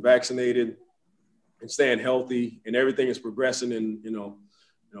everybody's getting vaccinated and staying healthy, and everything is progressing. And,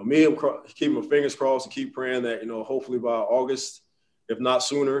 me, I'm keeping my fingers crossed and keep praying that, hopefully by August, if not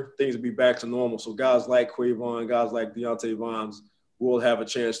sooner, things will be back to normal. So guys like Quavon, guys like Deontay Vines will have a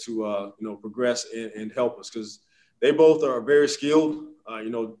chance to, progress and help us, because they both are very skilled.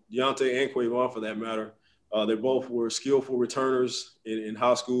 Deontay and Quavon, for that matter, they both were skillful returners in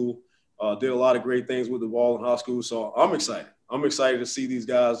high school, did a lot of great things with the ball in high school. So I'm excited. I'm excited to see these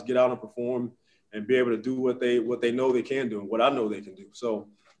guys get out and perform and be able to do what they know they can do and what I know they can do. So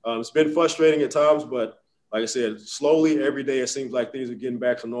it's been frustrating at times, but like I said, slowly every day it seems like things are getting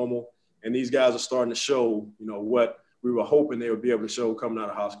back to normal, and these guys are starting to show, what we were hoping they would be able to show coming out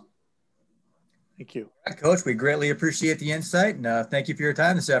of high school. Thank you. All right, Coach, we greatly appreciate the insight, and thank you for your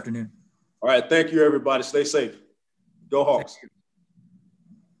time this afternoon. All right, thank you, everybody. Stay safe. Go Hawks.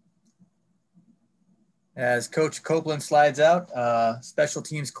 As Coach Copeland slides out, Special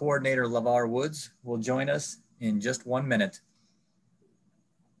Teams Coordinator LeVar Woods will join us in just 1 minute.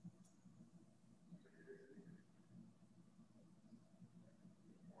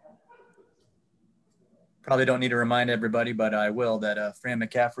 Probably don't need to remind everybody, but I will, that Fran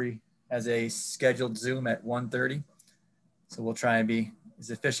McCaffrey has a scheduled Zoom at 1:30. So we'll try and be as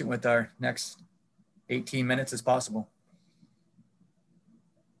efficient with our next 18 minutes as possible.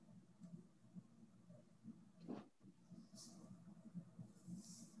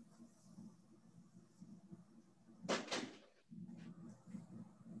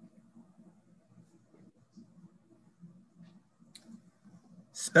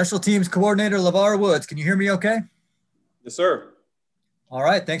 Special teams coordinator LeVar Woods, can you hear me okay? Yes, sir. All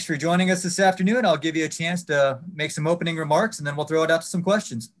right, thanks for joining us this afternoon. I'll give you a chance to make some opening remarks, and then we'll throw it out to some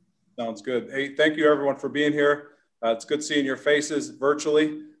questions. Sounds good. Hey, thank you everyone for being here. It's good seeing your faces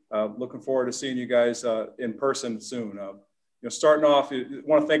virtually. Looking forward to seeing you guys in person soon. Starting off, I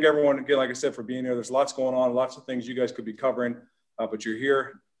want to thank everyone again, like I said, for being here. There's lots going on, lots of things you guys could be covering, but you're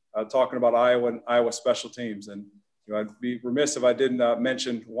here talking about Iowa and Iowa special teams. And I'd be remiss if I didn't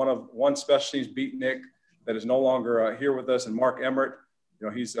mention one special teams beatnik that is no longer here with us, and Mark Emmert.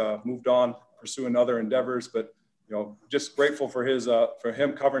 He's moved on, pursuing other endeavors, but just grateful for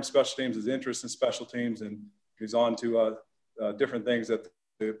him covering special teams, his interest in special teams, and he's on to different things at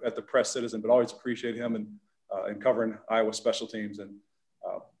the Press Citizen. But always appreciate him and covering Iowa special teams. And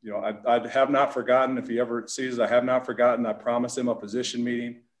I have not forgotten. If he ever sees it, I have not forgotten. I promised him a position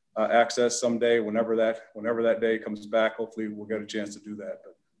meeting access someday, whenever that day comes back. Hopefully, we'll get a chance to do that.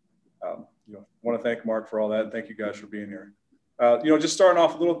 But want to thank Mark for all that, and thank you guys for being here. Just starting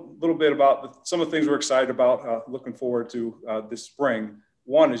off a little bit about some of the things we're excited about, looking forward to this spring.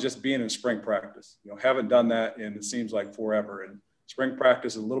 One is just being in spring practice. Haven't done that in, it seems like, forever. And spring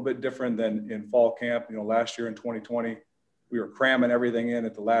practice is a little bit different than in fall camp. Last year in 2020, we were cramming everything in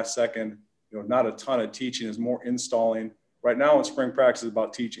at the last second. Not a ton of teaching, is more installing. Right now in spring practice is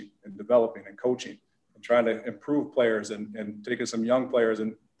about teaching and developing and coaching and trying to improve players and taking some young players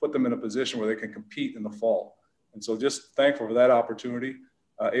and put them in a position where they can compete in the fall. And so just thankful for that opportunity,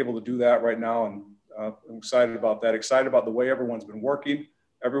 able to do that right now. And I'm excited about that, excited about the way everyone's been working.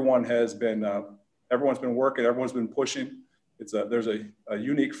 Everyone's been working, everyone's been pushing. There's a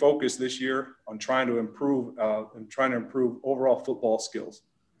unique focus this year on trying to improve overall football skills.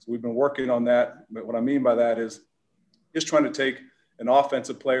 So we've been working on that. But what I mean by that is just trying to take an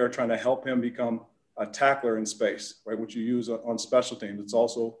offensive player, trying to help him become a tackler in space, right? Which you use on special teams. It's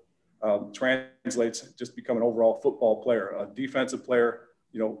also translates just become an overall football player, a defensive player,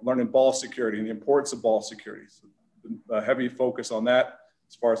 learning ball security and the importance of ball security. So a heavy focus on that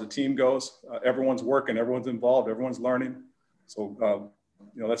as far as the team goes. Everyone's working, everyone's involved, everyone's learning. So,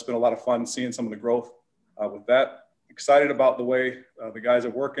 that's been a lot of fun seeing some of the growth with that. Excited about the way the guys are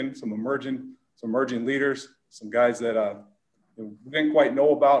working, some emerging leaders, some guys that we didn't quite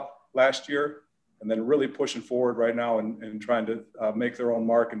know about last year, and then really pushing forward right now and trying to make their own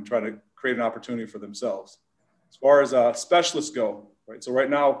mark and try to create an opportunity for themselves. As far as specialists go, right? So right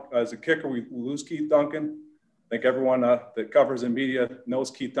now, as a kicker, we lose Keith Duncan. I think everyone that covers in media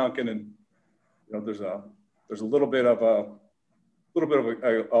knows Keith Duncan, and there's a little bit of a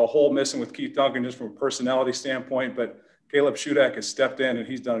hole missing with Keith Duncan just from a personality standpoint. But Caleb Shudak has stepped in, and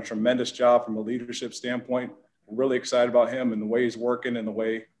he's done a tremendous job from a leadership standpoint. We're really excited about him and the way he's working and the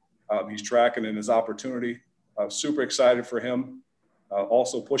way he's tracking in his opportunity. Super excited for him.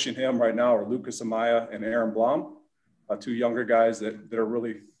 Also pushing him right now are Lucas Amaya and Aaron Blom, two younger guys that are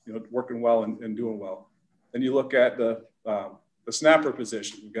really working well and doing well. Then you look at the snapper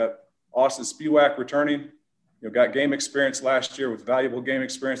position. We've got Austin Spiewak returning. Got game experience last year with valuable game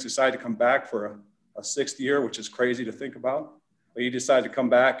experience. Decided to come back for a sixth year, which is crazy to think about. But he decided to come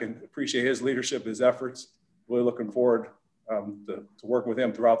back and appreciate his leadership, his efforts. Really looking forward to work with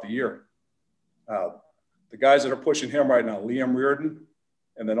him throughout the year. The guys that are pushing him right now, Liam Reardon,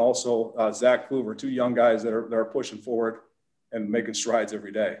 and then also Zach Kluver, two young guys that are pushing forward and making strides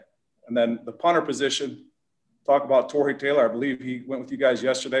every day. And then the punter position, talk about Torrey Taylor. I believe he went with you guys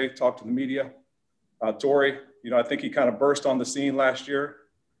yesterday, talked to the media. Torrey, I think he kind of burst on the scene last year.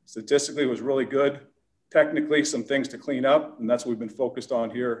 Statistically, was really good. Technically, some things to clean up, and that's what we've been focused on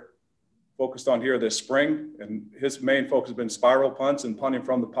here this spring. And his main focus has been spiral punts and punting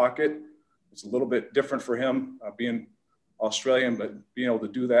from the pocket. It's a little bit different for him being Australian, but being able to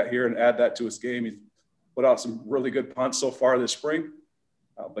do that here and add that to his game. He's put out some really good punts so far this spring,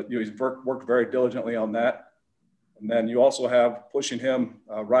 but he's worked very diligently on that. And then you also have pushing him,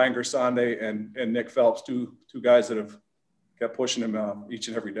 Ryan Gersande and Nick Phelps, two guys that have kept pushing him each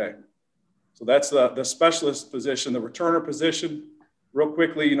and every day. So that's the specialist position. The returner position, real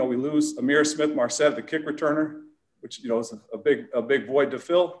quickly, we lose Amir Smith-Marset, the kick returner, which is a big void to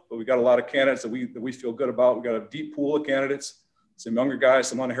fill. But we got a lot of candidates that we feel good about. We got a deep pool of candidates, some younger guys,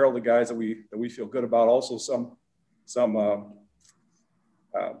 some unheralded guys that we feel good about. Also some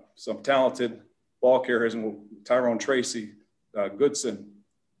talented ball carriers, and Tyrone Tracy, Goodson,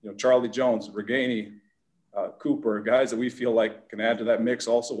 Charlie Jones, Reganey, Cooper, guys that we feel like can add to that mix.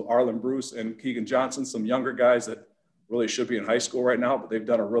 Also, Arlen Bruce and Keegan Johnson, some younger guys that really should be in high school right now, but they've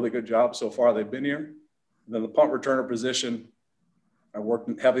done a really good job so far. They've been here. And then the punt returner position, I worked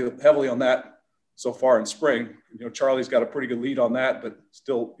heavily on that so far in spring. Charlie's got a pretty good lead on that, but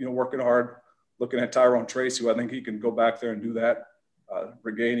still, working hard, looking at Tyrone Tracy, who I think he can go back there and do that.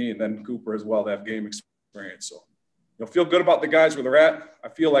 Reganey and then Cooper as well, they have game experience. So, feel good about the guys where they're at. I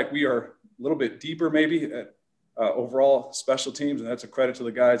feel like we are a little bit deeper maybe at overall special teams, and that's a credit to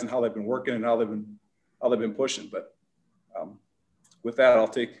the guys and how they've been working and how they've been pushing. But with that, I'll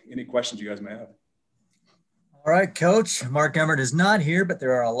take any questions you guys may have. All right, Coach. Mark Emmert is not here, but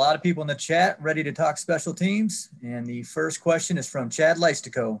there are a lot of people in the chat ready to talk special teams. And the first question is from Chad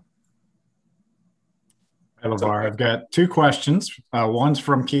Leistico. Hi, LeVar. I've got two questions. One's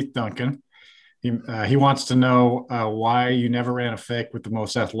from Keith Duncan. He wants to know why you never ran a fake with the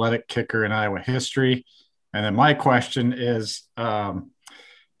most athletic kicker in Iowa history. And then my question is,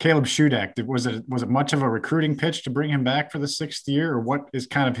 Caleb Shudak, was it much of a recruiting pitch to bring him back for the sixth year, or what is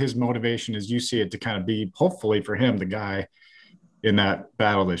kind of his motivation as you see it to kind of be, hopefully for him, the guy in that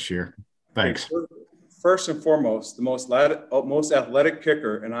battle this year? Thanks. First and foremost, the most athletic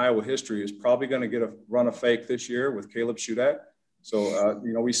kicker in Iowa history is probably going to get a run of fake this year with Caleb Shudak. So,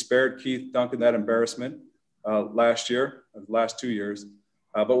 we spared Keith Duncan that embarrassment last 2 years.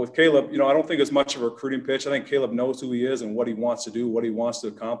 But with Caleb, I don't think it's much of a recruiting pitch. I think Caleb knows who he is and what he wants to do, what he wants to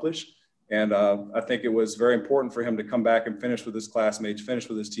accomplish. And I think it was very important for him to come back and finish with his classmates, finish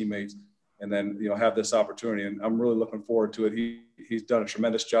with his teammates, and then, have this opportunity. And I'm really looking forward to it. He's done a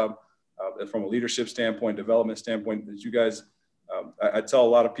tremendous job from a leadership standpoint, development standpoint. As you guys, I tell a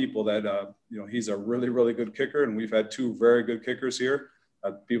lot of people that, he's a really, really good kicker, and we've had two very good kickers here.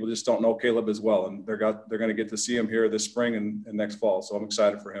 People just don't know Caleb as well, and they're going to get to see him here this spring and next fall. So I'm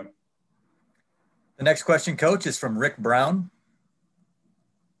excited for him. The next question, Coach, is from Rick Brown.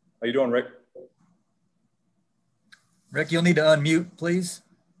 How you doing, Rick? Rick, you'll need to unmute, please.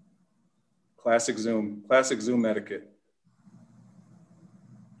 Classic Zoom etiquette.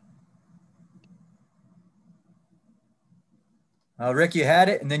 Rick, you had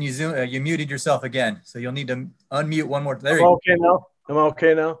it, and then you muted yourself again. So you'll need to unmute one more. There you go. Okay now. Am I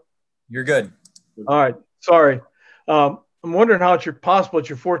okay now? You're good. All right. Sorry. I'm wondering how it's possible it's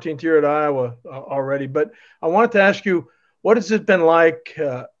your 14th year at Iowa already, but I wanted to ask you, what has it been like?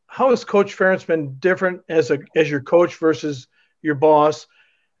 How has Coach Ferentz been different as your coach versus your boss?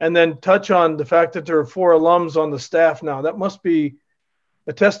 And then touch on the fact that there are 4 alums on the staff now. That must be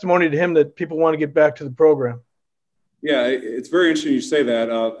a testimony to him that people want to get back to the program. Yeah, it's very interesting you say that.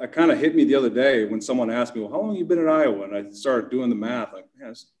 It kind of hit me the other day when someone asked me, well, how long have you been in Iowa? And I started doing the math. Like,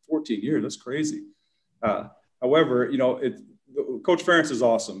 man, it's 14 years. That's crazy. However, Coach Ferentz is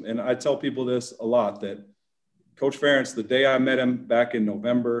awesome. And I tell people this a lot, that Coach Ferentz, the day I met him back in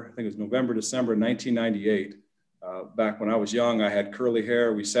November, I think it was November, December 1998, back when I was young, I had curly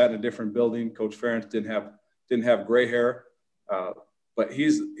hair. We sat in a different building. Coach Ferentz didn't have gray hair. But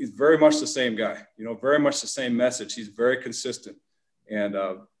he's very much the same guy, very much the same message. He's very consistent. And,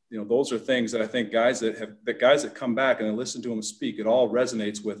 those are things that I think guys that come back and they listen to him speak, it all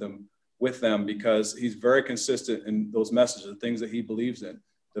resonates with them because he's very consistent in those messages, the things that he believes in,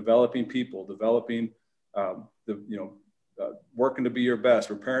 developing people, working to be your best,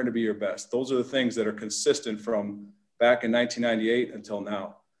 preparing to be your best. Those are the things that are consistent from back in 1998 until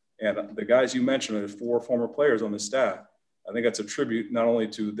now. And the guys you mentioned are 4 former players on the staff. I think that's a tribute not only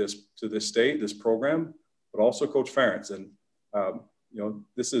to this state, this program, but also Coach Ferentz. And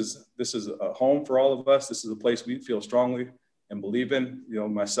this is a home for all of us. This is a place we feel strongly and believe in,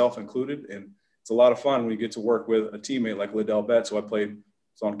 myself included. And it's a lot of fun when you get to work with a teammate like Liddell Betts, who I was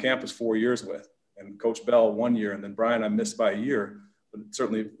on campus 4 years with, and Coach Bell 1 year, and then Brian I missed by a year, but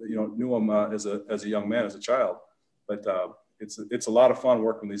certainly knew him as a young man, as a child. But it's a lot of fun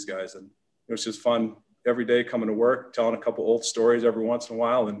working with these guys, and it's just fun. Every day coming to work, telling a couple old stories every once in a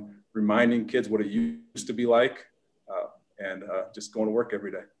while and reminding kids what it used to be like, and just going to work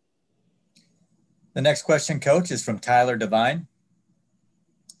every day. The next question, Coach, is from Tyler Devine.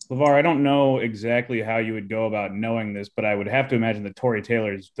 LeVar, I don't know exactly how you would go about knowing this, but I would have to imagine that Tory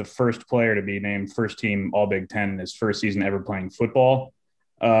Taylor is the first player to be named first team All Big Ten in his first season ever playing football.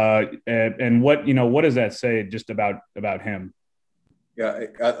 And what does that say just about him? Yeah,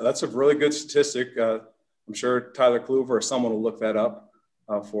 that's a really good statistic. I'm sure Tyler Kluver or someone will look that up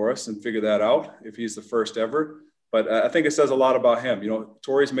for us and figure that out if he's the first ever. But I think it says a lot about him.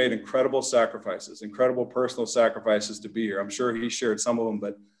 Tory's made incredible sacrifices, incredible personal sacrifices to be here. I'm sure he shared some of them,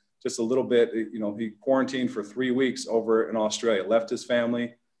 but just a little bit. He quarantined for 3 weeks over in Australia, left his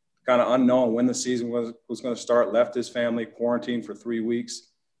family, kind of unknown when the season was going to start, left his family, quarantined for 3 weeks,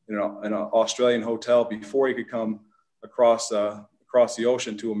 in an Australian hotel before he could come across the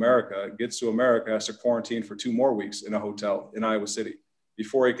ocean to America. Gets to America, has to quarantine for 2 more weeks in a hotel in Iowa City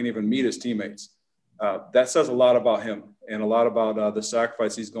before he can even meet his teammates. That says a lot about him and a lot about the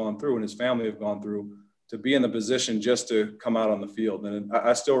sacrifice he's gone through and his family have gone through to be in the position just to come out on the field. And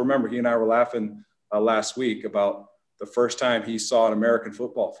I still remember he and I were laughing last week about the first time he saw an American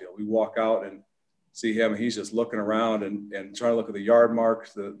football field. We walk out and see him, and he's just looking around and trying to look at the yard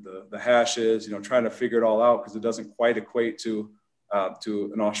marks, the hashes, trying to figure it all out because it doesn't quite equate to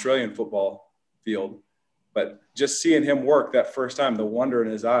an Australian football field. But just seeing him work that first time, the wonder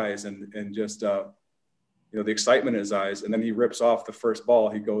in his eyes and just the excitement in his eyes, and then he rips off the first ball.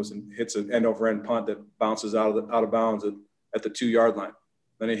 He goes and hits an end-over-end punt that bounces out of bounds at the 2-yard line.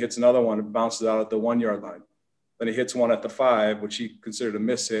 Then he hits another one that bounces out at the 1-yard line. Then he hits one at the 5, which he considered a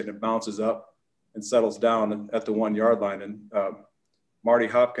miss hit, and it bounces up and settles down at the 1-yard line. And Marty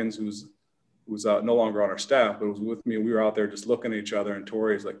Hopkins, who's no longer on our staff, but was with me, and we were out there just looking at each other. And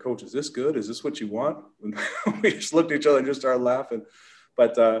Tori's like, "Coach, is this good? Is this what you want?" And we just looked at each other and just started laughing.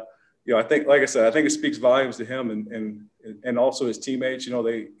 But I think, like I said, I think it speaks volumes to him and also his teammates.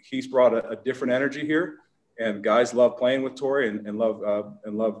 He's brought a different energy here, and guys love playing with Tori and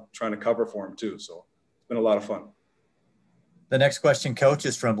love trying to cover for him too. So it's been a lot of fun. The next question, Coach,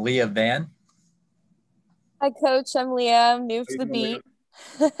 is from Leah Van. Hi, Coach. I'm Leah. I'm new to the beat.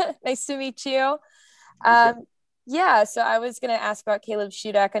 Nice to meet you. So I was going to ask about Caleb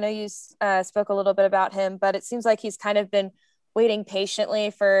Shudak. I know you spoke a little bit about him, but it seems like he's kind of been waiting patiently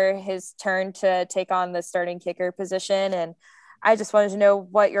for his turn to take on the starting kicker position. And I just wanted to know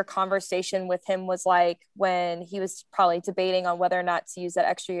what your conversation with him was like when he was probably debating on whether or not to use that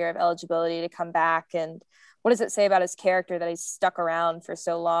extra year of eligibility to come back. And what does it say about his character that he's stuck around for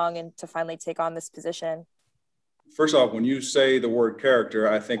so long and to finally take on this position? First off, when you say the word character,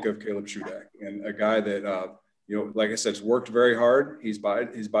 I think of Caleb Shudak, and a guy that, like I said, has worked very hard. He's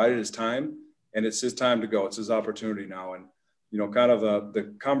bided his time, and it's his time to go. It's his opportunity now. And, kind of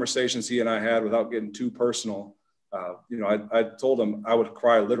the conversations he and I had without getting too personal, I told him I would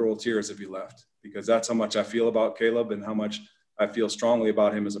cry literal tears if he left, because that's how much I feel about Caleb and how much I feel strongly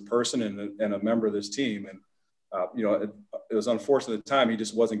about him as a person and a member of this team. And, it was unfortunate at the time he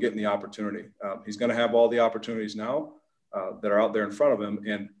just wasn't getting the opportunity. He's going to have all the opportunities now that are out there in front of him.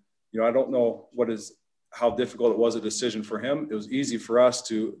 And, I don't know how difficult it was a decision for him. It was easy for us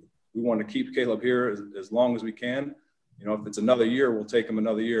we want to keep Caleb here as long as we can. If it's another year, we'll take him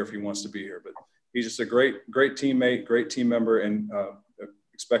another year if he wants to be here. But he's just a great teammate, great team member, and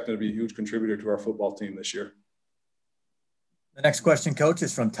expecting to be a huge contributor to our football team this year. The next question, Coach,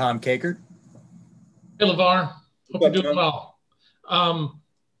 is from Tom Kakert. Hey, LeVar. Hope you're doing well.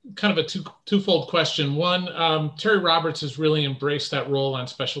 Kind of a twofold question. One, Terry Roberts has really embraced that role on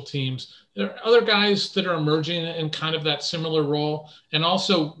special teams. There are other guys that are emerging in kind of that similar role. And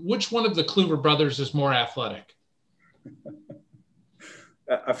also, which one of the Kluver brothers is more athletic?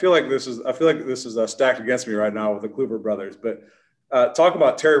 I feel like this is stacked against me right now with the Kluver brothers. But talk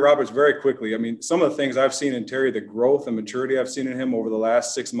about Terry Roberts very quickly. I mean, some of the things I've seen in Terry, the growth and maturity I've seen in him over the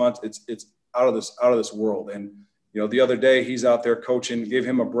last 6 months, it's out of this world. And the other day he's out there coaching, gave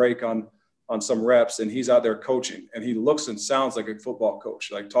him a break on some reps, and he's out there coaching, and he looks and sounds like a football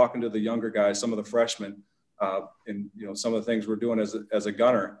coach, like talking to the younger guys, some of the freshmen, and some of the things we're doing as a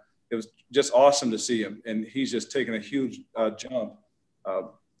gunner. It was just awesome to see him, and he's just taken a huge jump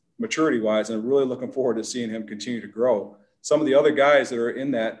maturity-wise, and really looking forward to seeing him continue to grow. Some of the other guys that are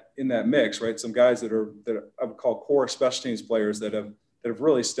in that mix, right? Some guys that I would call core special teams players that have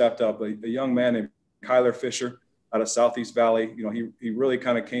really stepped up. A young man named Kyler Fisher out of Southeast Valley. He really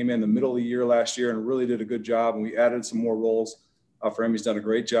kind of came in the middle of the year last year and really did a good job. And we added some more roles for him. He's done a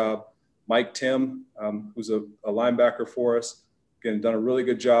great job. Mike Tim, who's a linebacker for us, again, done a really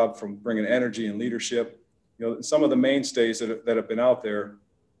good job from bringing energy and leadership. Some of the mainstays that have been out there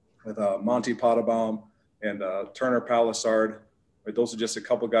with Monty Pottebaum and Turner Palisard, right? Those are just a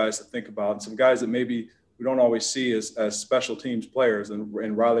couple guys to think about. And some guys that maybe we don't always see as special teams players.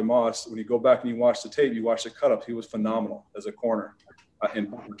 And Riley Moss, when you go back and you watch the tape, you watch the cut-ups, he was phenomenal as a corner in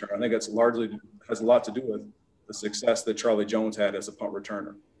punt return. I think that's largely has a lot to do with the success that Charlie Jones had as a punt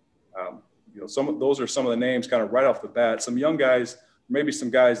returner. Those are some of the names kind of right off the bat. Some young guys, maybe some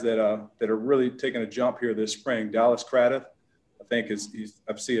guys that are really taking a jump here this spring. Dallas Craddock, I think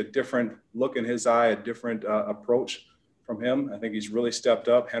I see a different look in his eye, a different approach from him. I think he's really stepped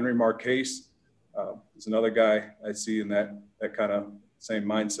up. Henry Marquez is another guy I see in that kind of same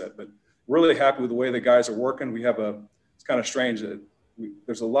mindset. But really happy with the way the guys are working. It's kind of strange that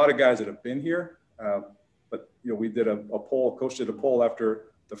there's a lot of guys that have been here, but we did a poll. Coach did a poll after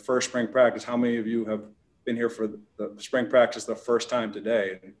the first spring practice. How many of you have been here for the spring practice the first time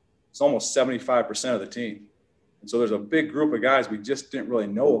today? And it's almost 75% of the team. And so there's a big group of guys we just didn't really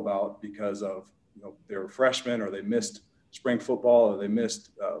know about because of they were freshmen, or they missed spring football, or they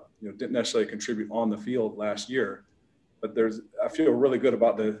missed didn't necessarily contribute on the field last year. But I feel really good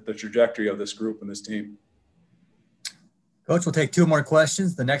about the trajectory of this group and this team. Coach, we'll take two more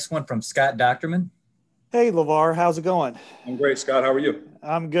questions. The next one from Scott Docterman. Hey, LeVar, how's it going? I'm great, Scott. How are you?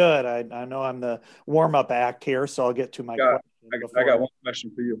 I'm good. I know I'm the warm-up act here, so I'll get to my question. I got one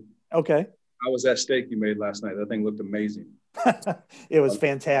question for you. Okay. How was that steak you made last night? That thing looked amazing. It was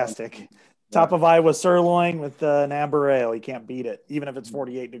fantastic. Top of Iowa sirloin with an amber ale. You can't beat it, even if it's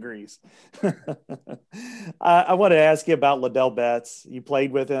 48 degrees. I want to ask you about Ladell Betts. You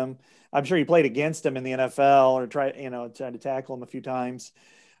played with him. I'm sure you played against him in the NFL or tried to tackle him a few times.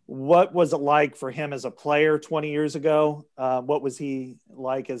 What was it like for him as a player 20 years ago? What was he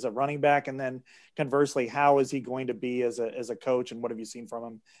like as a running back? And then conversely, how is he going to be as a coach? And what have you seen from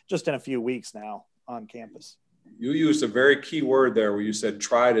him just in a few weeks now on campus? You used a very key word there where you said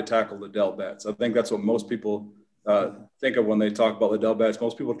try to tackle Ladell Betts. I think that's what most people think of when they talk about Ladell Betts.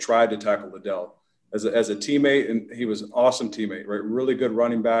 Most people tried to tackle Ladell as a teammate, and he was an awesome teammate, right? Really good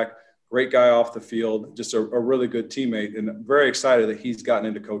running back, great guy off the field, just a really good teammate, and I'm very excited that he's gotten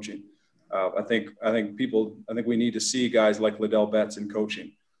into coaching. I think we need to see guys like Ladell Betts in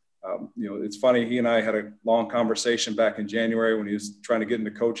coaching. It's funny, he and I had a long conversation back in January when he was trying to get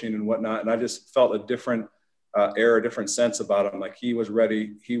into coaching and whatnot, and I just felt a different a different sense about him. Like he was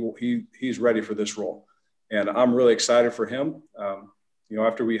ready. He's ready for this role. And I'm really excited for him.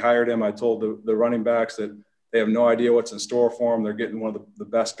 After we hired him, I told the running backs that they have no idea what's in store for them. They're getting one of the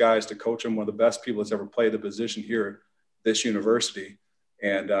best guys to coach them, one of the best people that's ever played the position here at this university.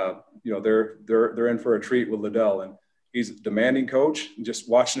 And, they're in for a treat with Ladell. And he's a demanding coach. Just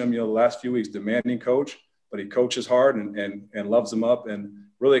watching him, the last few weeks, demanding coach, but he coaches hard and loves them up. And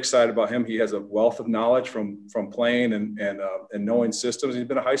really excited about him. He has a wealth of knowledge from playing and knowing systems. He's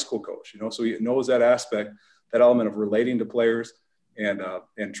been a high school coach, so he knows that aspect, that element of relating to players and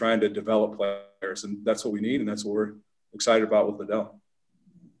trying to develop players. And that's what we need. And that's what we're excited about with Ladell.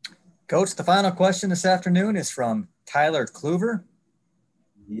 Coach, the final question this afternoon is from Tyler Kluver.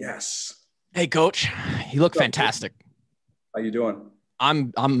 Yes. Hey, Coach. You look fantastic. How you doing?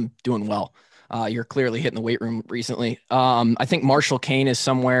 I'm doing well. You're clearly hitting the weight room recently. I think Marshall Kane is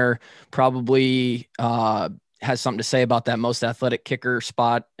somewhere, probably has something to say about that most athletic kicker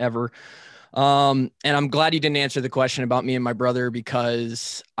spot ever. And I'm glad you didn't answer the question about me and my brother,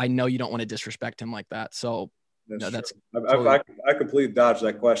 because I know you don't want to disrespect him like that. So that's totally... I completely dodged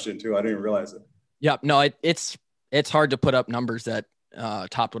that question too. I didn't even realize it. Yeah, no, it's hard to put up numbers that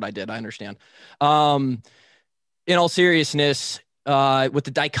topped what I did. I understand. In all seriousness, with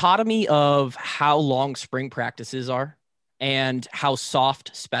the dichotomy of how long spring practices are and how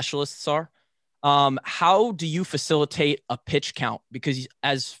soft specialists are, how do you facilitate a pitch count? Because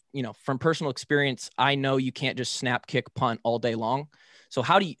as from personal experience, I know you can't just snap, kick, punt all day long. So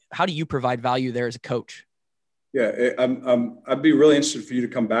how do you provide value there as a coach? Yeah, I'd be really interested for you to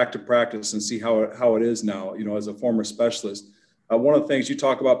come back to practice and see how it is now, as a former specialist. One of the things you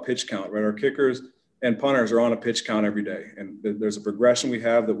talk about pitch count, right? Our kickers and punters are on a pitch count every day. And there's a progression we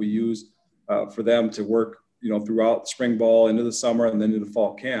have that we use for them to work, throughout spring ball into the summer and then into the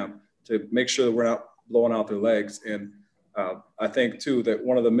fall camp to make sure that we're not blowing out their legs. And I think too, that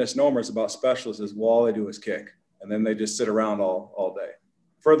one of the misnomers about specialists is, well, all they do is kick. And then they just sit around all day.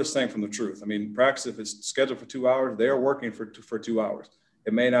 Furthest thing from the truth. I mean, practice, if it's scheduled for 2 hours, they are working for 2 hours.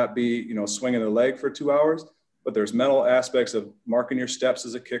 It may not be, swinging the leg for 2 hours, but there's mental aspects of marking your steps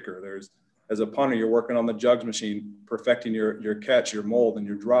as a kicker. As a punter, you're working on the jugs machine, perfecting your catch, your mold, and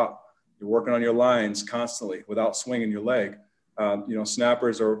your drop. You're working on your lines constantly without swinging your leg.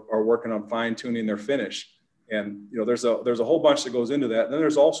 Snappers are working on fine tuning their finish. And, there's a whole bunch that goes into that. And then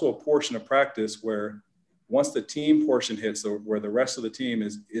there's also a portion of practice where once the team portion hits, where the rest of the team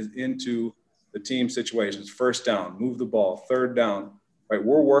is into the team situations, first down, move the ball, third down, right?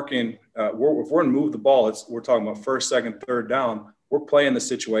 We're working, if we're going to move the ball, we're talking about first, second, third down. We're playing the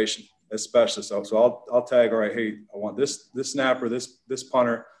situation as specialists. So I'll tag, all right, hey, I want this snapper, this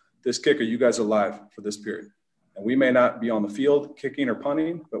punter, this kicker, you guys are live for this period. And we may not be on the field kicking or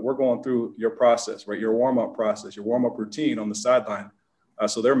punting, but we're going through your process, right? Your warm-up process, your warm-up routine on the sideline.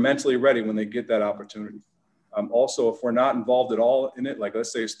 So they're mentally ready when they get that opportunity. Also, if we're not involved at all in it, like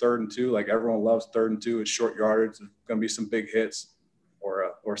let's say it's 3rd and 2, like everyone loves 3rd and 2, it's short yardage, there's going to be some big hits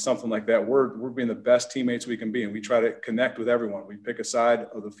or or something like that, we're being the best teammates we can be. And we try to connect with everyone. We pick a side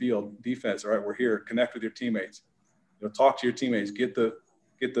of the field, defense, all right, we're here, connect with your teammates, talk to your teammates, take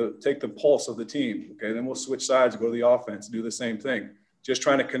the pulse of the team. Okay. Then we'll switch sides, go to the offense, do the same thing. Just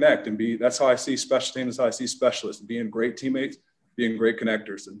trying to connect and that's how I see special teams, that's how I see specialists, being great teammates, being great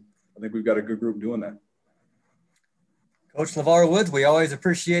connectors. And I think we've got a good group doing that. Coach LeVar Woods, we always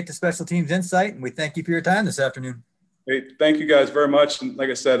appreciate the special teams insight, and we thank you for your time this afternoon. Hey, thank you guys very much. And like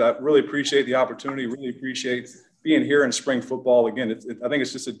I said, I really appreciate the opportunity, really appreciate being here in spring football. Again, I think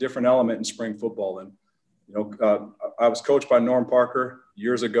it's just a different element in spring football. And, I was coached by Norm Parker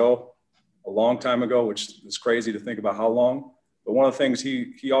years ago, a long time ago, which is crazy to think about how long. But one of the things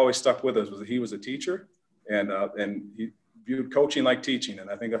he always stuck with us was that he was a teacher, and he viewed coaching like teaching. And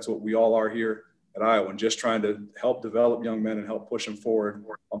I think that's what we all are here at Iowa, and just trying to help develop young men and help push them forward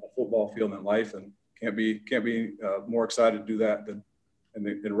on the football field and in life. And can't be more excited to do that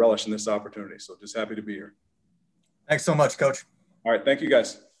and relish in this opportunity. So just happy to be here. Thanks so much, Coach. All right. Thank you,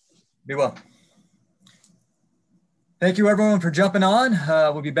 guys. Be well. Thank you, everyone, for jumping on.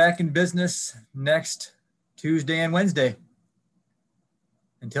 We'll be back in business next Tuesday and Wednesday.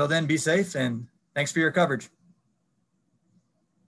 Until then, be safe, and thanks for your coverage.